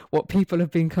chest what people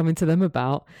have been coming to them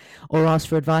about, or ask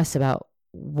for advice about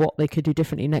what they could do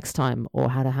differently next time or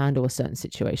how to handle a certain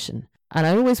situation. And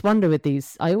I always wonder with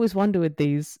these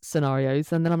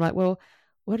scenarios, and then I'm like, well,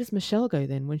 where does Michelle go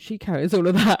then when she carries all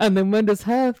of that? And then when does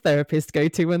her therapist go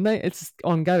to when it's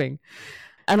ongoing?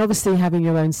 And obviously having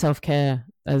your own self-care,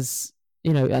 as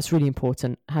that's really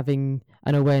important, having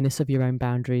an awareness of your own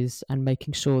boundaries and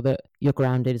making sure that you're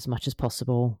grounded as much as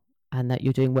possible and that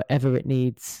you're doing whatever it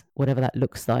needs, whatever that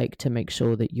looks like, to make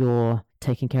sure that you're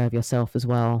taking care of yourself as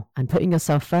well and putting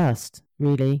yourself first.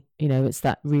 Really, it's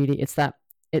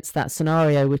that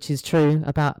scenario which is true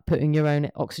about putting your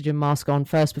own oxygen mask on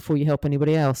first before you help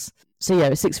anybody else. So yeah,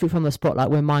 at 6 Feet from the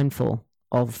Spotlight, we're mindful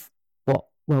of what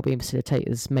wellbeing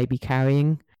facilitators may be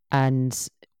carrying and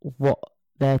what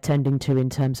they're tending to in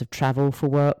terms of travel for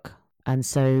work. And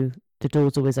so the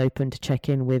door's always open to check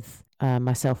in with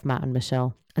myself, Matt and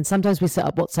Michelle. And sometimes we set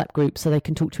up WhatsApp groups so they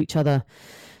can talk to each other,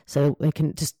 so they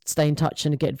can just stay in touch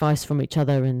and get advice from each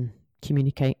other and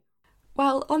communicate.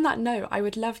 Well, on that note, I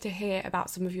would love to hear about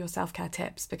some of your self-care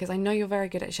tips, because I know you're very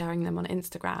good at sharing them on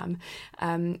Instagram,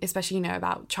 especially,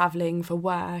 about travelling for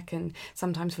work and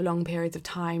sometimes for long periods of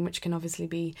time, which can obviously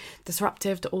be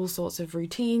disruptive to all sorts of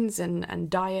routines and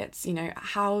diets.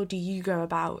 How do you go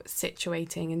about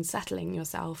situating and settling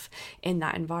yourself in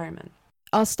that environment?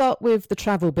 I'll start with the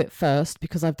travel bit first,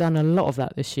 because I've done a lot of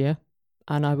that this year.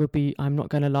 And I'm not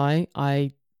going to lie,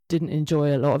 I didn't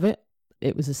enjoy a lot of it.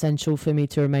 It was essential for me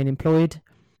to remain employed.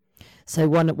 So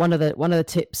one of the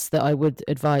tips that I would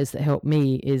advise that helped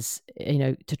me is,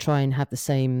 to try and have the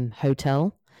same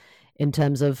hotel in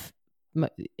terms of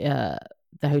the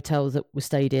hotels that we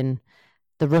stayed in.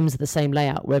 The rooms are the same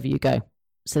layout wherever you go.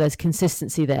 So there's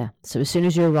consistency there. So as soon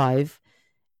as you arrive,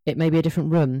 it may be a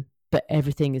different room, but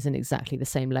everything is in exactly the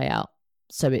same layout.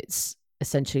 So it's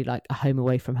essentially like a home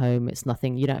away from home. It's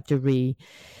nothing, you don't have to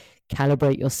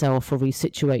recalibrate yourself or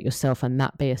resituate yourself and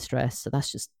that be a stress. So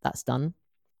that's done.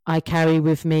 I carry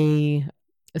with me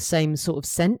the same sort of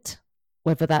scent,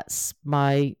 whether that's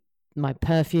my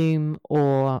perfume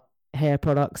or hair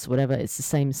products, whatever, it's the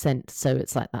same scent. So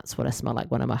it's like, that's what I smell like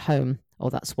when I'm at home, or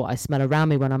that's what I smell around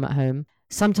me when I'm at home.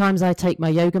 Sometimes I take my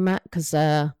yoga mat because,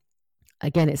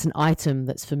 again, it's an item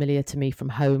that's familiar to me from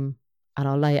home, and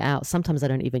I'll lay it out. Sometimes I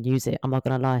don't even use it. I'm not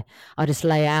going to lie. I just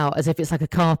lay it out as if it's like a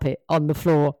carpet on the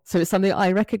floor. So it's something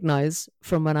I recognize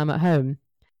from when I'm at home.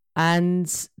 And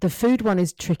the food one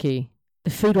is tricky. The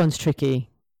food one's tricky.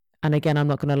 And again, I'm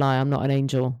not going to lie. I'm not an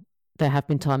angel. There have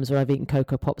been times where I've eaten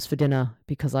Cocoa Pops for dinner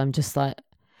because I'm just like,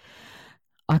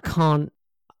 I can't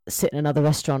sit in another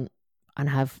restaurant and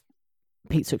have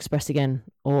Pizza Express again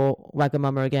or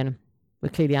Wagamama again. We're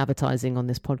clearly advertising on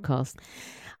this podcast.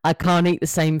 I can't eat the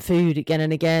same food again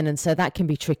and again. And so that can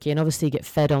be tricky. And obviously you get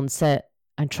fed on set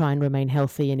and try and remain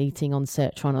healthy and eating on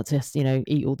set. Try not to,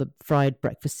 eat all the fried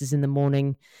breakfasts in the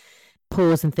morning.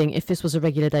 Pause and think, if this was a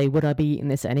regular day, would I be eating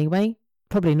this anyway?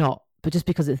 Probably not. But just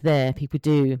because it's there, people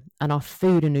do. And our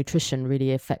food and nutrition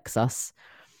really affects us.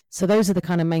 So those are the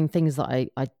kind of main things that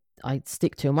I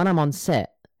stick to. And when I'm on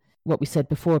set, what we said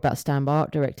before about standby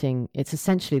art directing, it's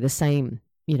essentially the same,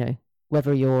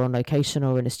 whether you're on location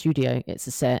or in a studio. It's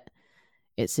a set,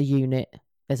 it's a unit,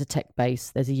 there's a tech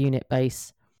base, there's a unit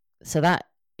base. So that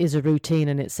is a routine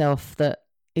in itself that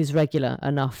is regular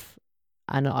enough.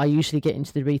 And I usually get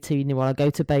into the routine where I go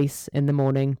to base in the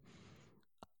morning,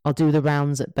 I'll do the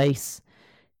rounds at base,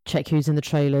 check who's in the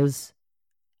trailers,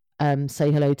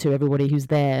 say hello to everybody who's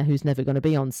there, who's never going to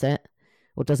be on set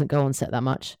or doesn't go on set that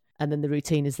much. And then the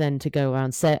routine is then to go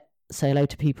around set, say hello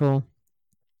to people.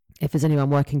 If there's anyone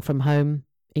working from home,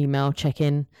 email, check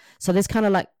in. So there's kind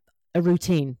of like a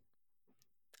routine.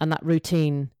 And that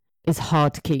routine is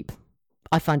hard to keep.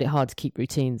 I find it hard to keep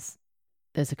routines.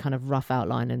 There's a kind of rough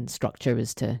outline and structure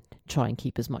as to try and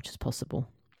keep as much as possible.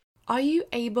 Are you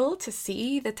able to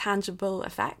see the tangible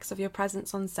effects of your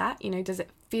presence on set? Does it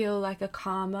feel like a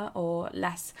calmer or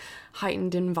less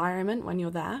heightened environment when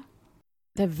you're there?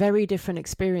 They're very different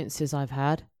experiences I've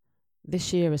had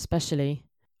this year, especially.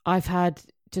 I've had,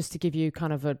 just to give you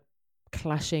kind of a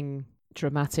clashing,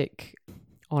 dramatic,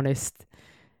 honest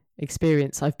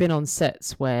experience, I've been on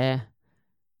sets where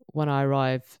when I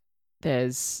arrive,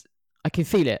 I can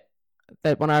feel it.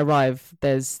 That when I arrive,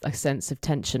 there's a sense of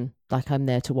tension, like I'm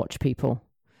there to watch people.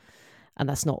 And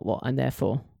that's not what I'm there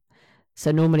for.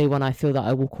 So normally when I feel that,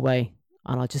 I walk away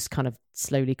and I'll just kind of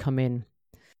slowly come in.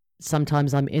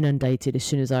 Sometimes I'm inundated as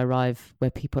soon as I arrive, where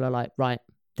people are like, right,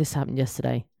 this happened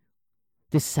yesterday.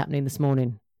 This is happening this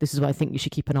morning. This is what I think you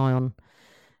should keep an eye on.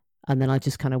 And then I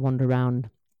just kind of wander around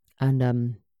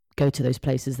and go to those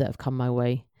places that have come my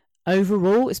way.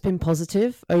 Overall, it's been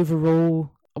positive.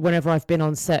 Overall, whenever I've been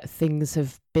on set, things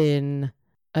have been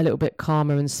a little bit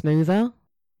calmer and smoother,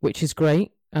 which is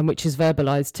great and which is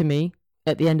verbalized to me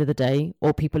at the end of the day,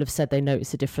 or people have said they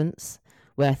notice a difference,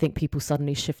 where I think people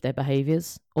suddenly shift their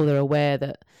behaviours, or they're aware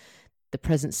that the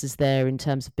presence is there in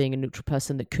terms of being a neutral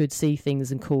person that could see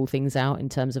things and call things out in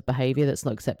terms of behaviour that's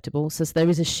not acceptable. So there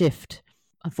is a shift.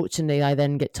 Unfortunately, I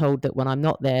then get told that when I'm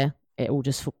not there, it all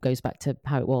just goes back to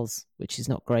how it was, which is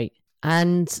not great.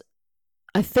 And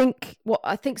I think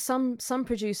some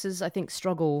producers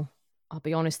struggle. I'll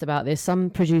be honest about this. Some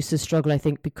producers struggle, I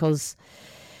think, because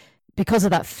of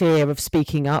that fear of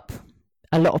speaking up.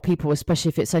 A lot of people, especially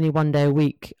if it's only one day a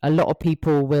week, a lot of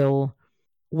people will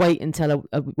wait until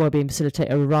a wellbeing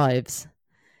facilitator arrives,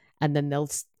 and then they'll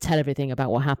tell everything about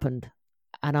what happened.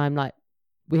 And I'm like,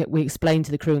 we explain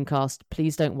to the crew and cast,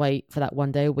 please don't wait for that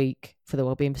one day a week for the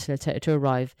wellbeing facilitator to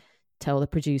arrive. Tell the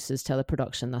producers, tell the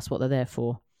production, that's what they're there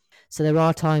for. So there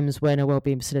are times when a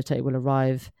wellbeing facilitator will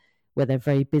arrive where they're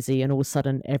very busy and all of a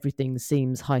sudden everything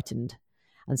seems heightened.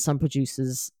 And some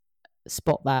producers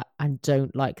spot that and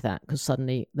don't like that, because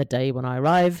suddenly the day when I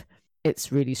arrive,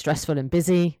 it's really stressful and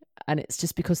busy, and it's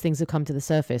just because things have come to the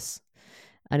surface.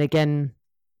 And again,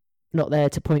 not there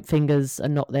to point fingers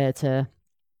and not there to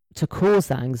cause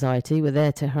that anxiety. We're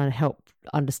there to kind of help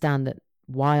understand that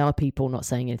why are people not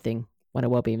saying anything when a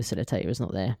wellbeing facilitator is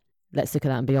not there. Let's look at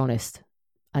that and be honest,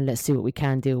 and let's see what we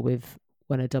can deal with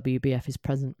when a WBF is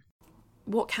present.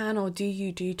 What can or do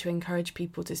you do to encourage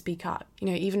people to speak up?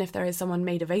 Even if there is someone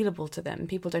made available to them,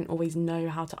 people don't always know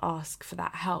how to ask for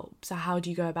that help. So how do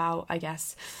you go about,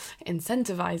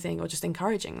 incentivizing or just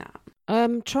encouraging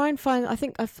that? Try and find, I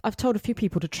think I've told a few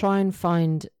people to try and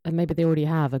find, and maybe they already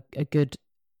have, a good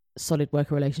solid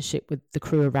working relationship with the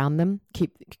crew around them.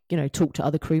 Talk to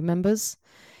other crew members.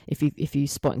 If you're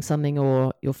spotting something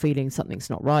or you're feeling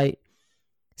something's not right,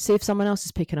 see if someone else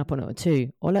is picking up on it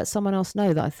too, or let someone else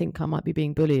know that I think I might be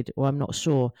being bullied or I'm not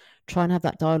sure. Try and have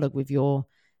that dialogue with your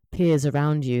peers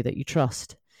around you that you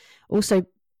trust. Also,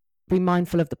 be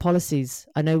mindful of the policies.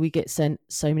 I know we get sent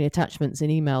so many attachments in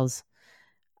emails,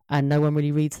 and no one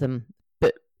really reads them.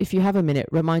 But if you have a minute,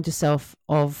 remind yourself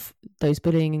of those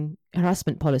bullying and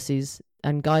harassment policies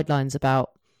and guidelines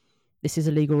about this is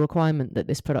a legal requirement that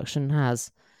this production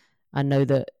has, and know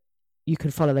that you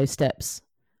can follow those steps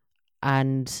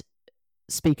and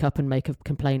speak up and make a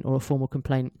complaint or a formal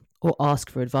complaint or ask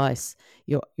for advice.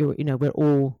 We're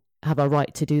all have a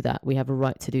right to do that. We have a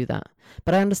right to do that.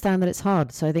 But I understand that it's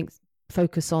hard. So I think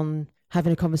focus on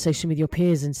having a conversation with your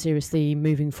peers and seriously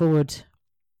moving forward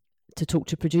to talk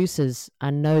to producers,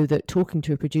 and know that talking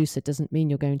to a producer doesn't mean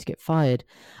you're going to get fired.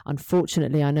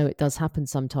 Unfortunately, I know it does happen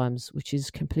sometimes, which is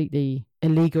completely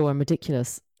illegal and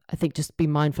ridiculous. I think just be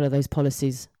mindful of those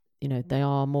policies. They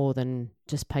are more than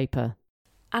just paper.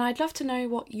 And I'd love to know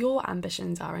what your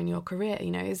ambitions are in your career.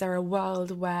 Is there a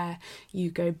world where you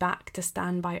go back to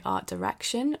standby art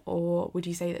direction, or would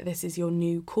you say that this is your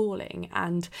new calling?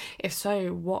 And if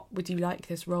so, what would you like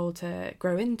this role to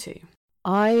grow into?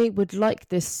 I would like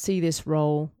see this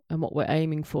role, and what we're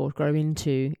aiming for grow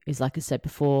into is, like I said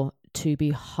before, to be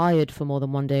hired for more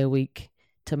than 1 day a week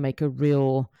to make a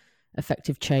real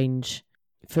effective change.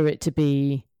 For it to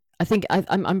be, I think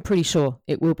I'm pretty sure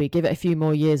it will be. Give it a few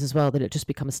more years as well, that it just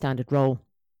become a standard role,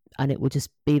 and it will just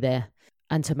be there.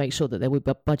 And to make sure that there will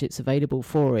be budgets available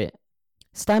for it.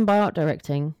 Standby art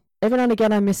directing, every now and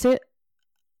again I miss it.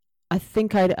 I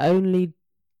think I'd only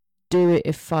do it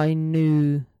if I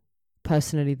knew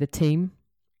personally the team,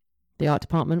 the art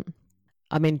department.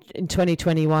 I mean, in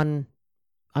 2021,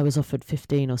 I was offered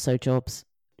 15 or so jobs.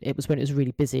 It was when it was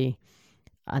really busy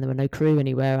and there were no crew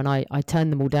anywhere. And I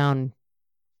turned them all down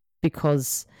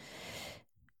because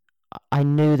I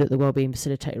knew that the Wellbeing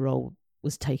Facilitator role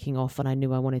was taking off, and I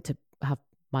knew I wanted to have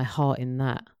my heart in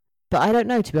that. But I don't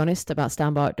know, to be honest, about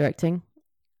standby art directing.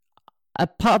 A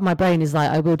part of my brain is like,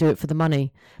 I will do it for the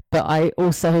money. But I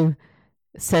also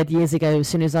said years ago, as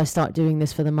soon as I start doing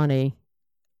this for the money,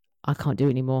 I can't do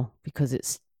it anymore, because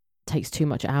it takes too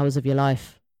much hours of your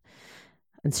life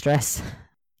and stress.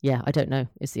 Yeah, I don't know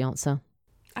is the answer.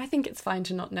 I think it's fine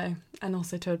to not know, and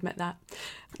also to admit that.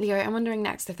 Leo, I'm wondering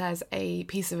next if there's a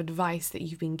piece of advice that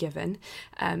you've been given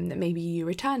that maybe you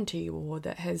return to, or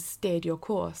that has steered your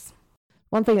course.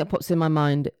 One thing that pops in my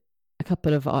mind, a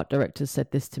couple of art directors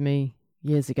said this to me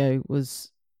years ago,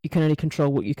 was you can only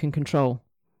control what you can control,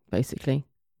 basically.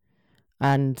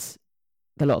 And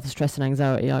a lot of the stress and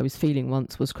anxiety I was feeling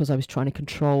once was because I was trying to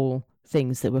control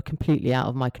things that were completely out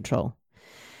of my control.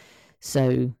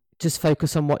 So just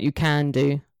focus on what you can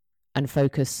do and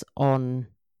focus on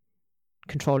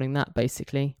controlling that,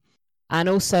 basically. And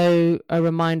also a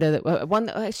reminder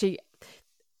that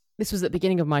this was at the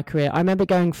beginning of my career. I remember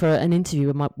going for an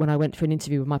interview when I went for an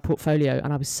interview with my portfolio,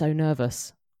 and I was so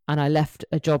nervous. And I left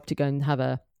a job to go and have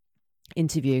a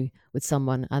interview with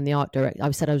someone, and the art director, I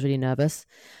said I was really nervous,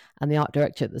 and the art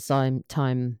director at the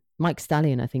time, Mike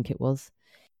Stallion, I think it was,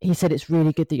 he said, it's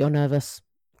really good that you're nervous,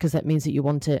 because that means that you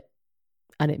want it,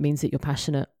 and it means that you're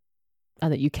passionate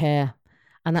and that you care.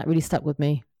 And that really stuck with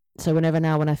me. So when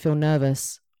I feel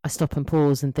nervous, I stop and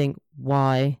pause and think,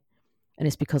 why? And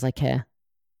it's because I care,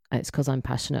 and it's because I'm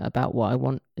passionate about what I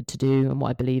want to do and what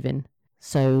I believe in.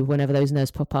 So whenever those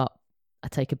nerves pop up, I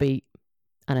take a beat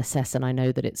and assess, and I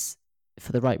know that it's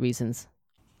for the right reasons.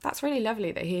 That's really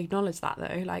lovely that he acknowledged that,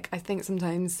 though. Like, I think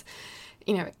sometimes,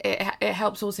 it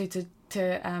helps also to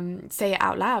say it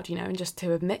out loud, and just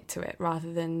to admit to it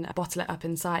rather than bottle it up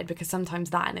inside, because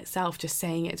sometimes that in itself, just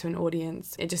saying it to an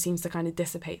audience, it just seems to kind of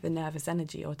dissipate the nervous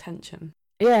energy or tension.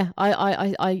 Yeah,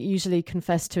 I usually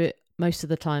confess to it most of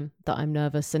the time that I'm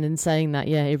nervous, and in saying that,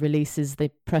 yeah, it releases the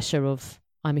pressure of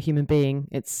I'm a human being.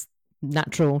 It's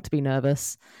natural to be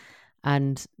nervous,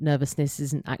 and nervousness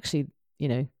isn't actually,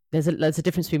 there's a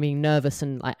difference between being nervous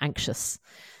and like anxious.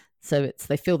 So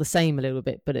they feel the same a little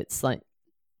bit, but it's like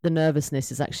the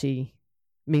nervousness is actually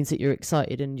means that you're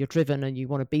excited and you're driven and you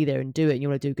want to be there and do it and you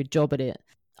want to do a good job at it.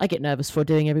 I get nervous for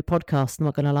doing every podcast, I'm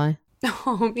not going to lie.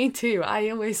 Oh, me too.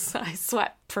 I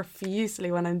sweat profusely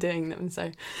when I'm doing them.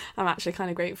 So I'm actually kind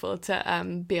of grateful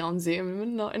to be on Zoom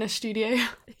and not in a studio.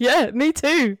 Yeah, me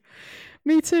too.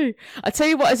 Me too. I tell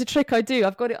you what, as a trick I do,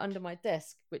 I've got it under my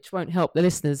desk, which won't help the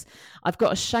listeners. I've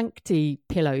got a Shankty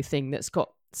pillow thing it's got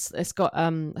I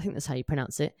think that's how you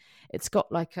pronounce it. It's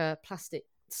got like a plastic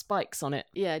spikes on it.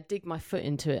 Yeah, I dig my foot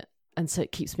into it. And so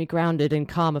it keeps me grounded and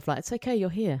calm of like, it's okay, you're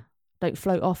here. Don't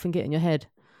float off and get in your head.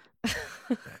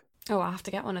 Oh, I'll have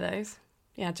to get one of those.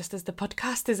 Yeah, just as the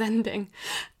podcast is ending.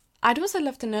 I'd also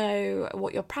love to know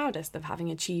what you're proudest of having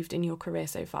achieved in your career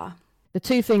so far. The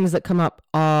two things that come up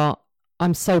are,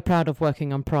 I'm so proud of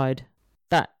working on Pride.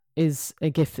 That is a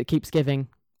gift that keeps giving.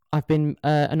 I've been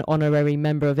an honorary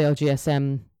member of the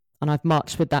LGSM. And I've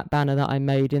marched with that banner that I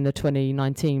made in the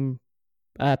 2019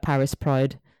 Paris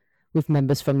Pride with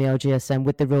members from the LGSM,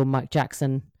 with the real Mike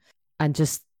Jackson. And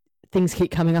just things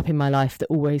keep coming up in my life that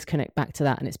always connect back to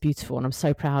that. And it's beautiful. And I'm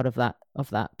so proud of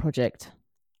that project.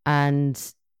 And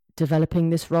developing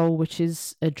this role, which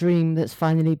is a dream that's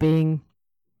finally being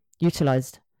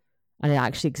utilised. And it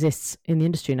actually exists in the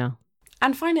industry now.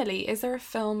 And finally, is there a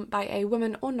film by a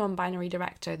woman or non-binary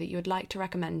director that you would like to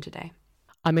recommend today?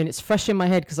 I mean, it's fresh in my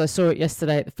head because I saw it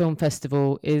yesterday at the film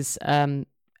festival, is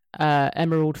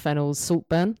Emerald Fennell's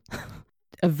Saltburn.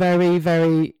 A very,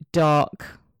 very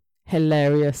dark,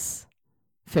 hilarious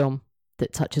film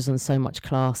that touches on so much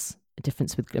class, a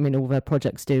difference with, I mean, all their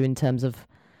projects do in terms of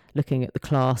looking at the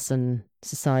class and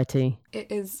society. It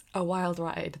is a wild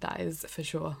ride, that is for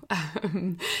sure.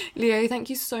 Leo, thank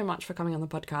you so much for coming on the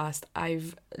podcast.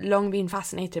 I've long been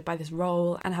fascinated by this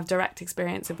role and have direct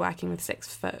experience of working with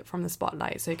 6 Foot from the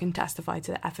spotlight, so you can testify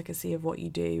to the efficacy of what you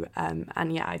do.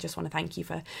 And yeah, I just want to thank you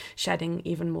for shedding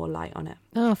even more light on it.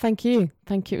 Oh, thank you.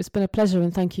 Thank you. It's been a pleasure,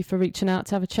 and thank you for reaching out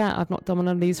to have a chat. I've not done one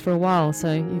of these for a while,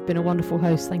 so you've been a wonderful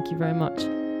host. Thank you very much.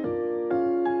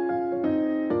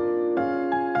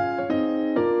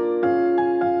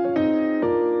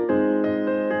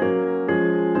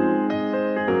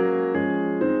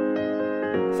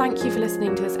 Thank you for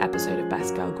listening to this episode of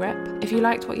Best Girl Grip. If you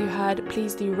liked what you heard,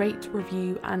 please do rate,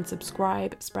 review and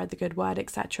subscribe, spread the good word,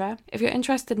 etc. If you're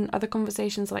interested in other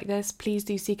conversations like this, please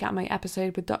do seek out my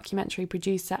episode with documentary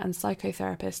producer and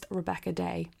psychotherapist Rebecca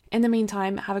Day. In the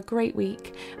meantime, have a great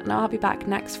week, and I'll be back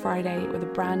next Friday with a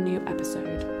brand new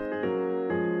episode.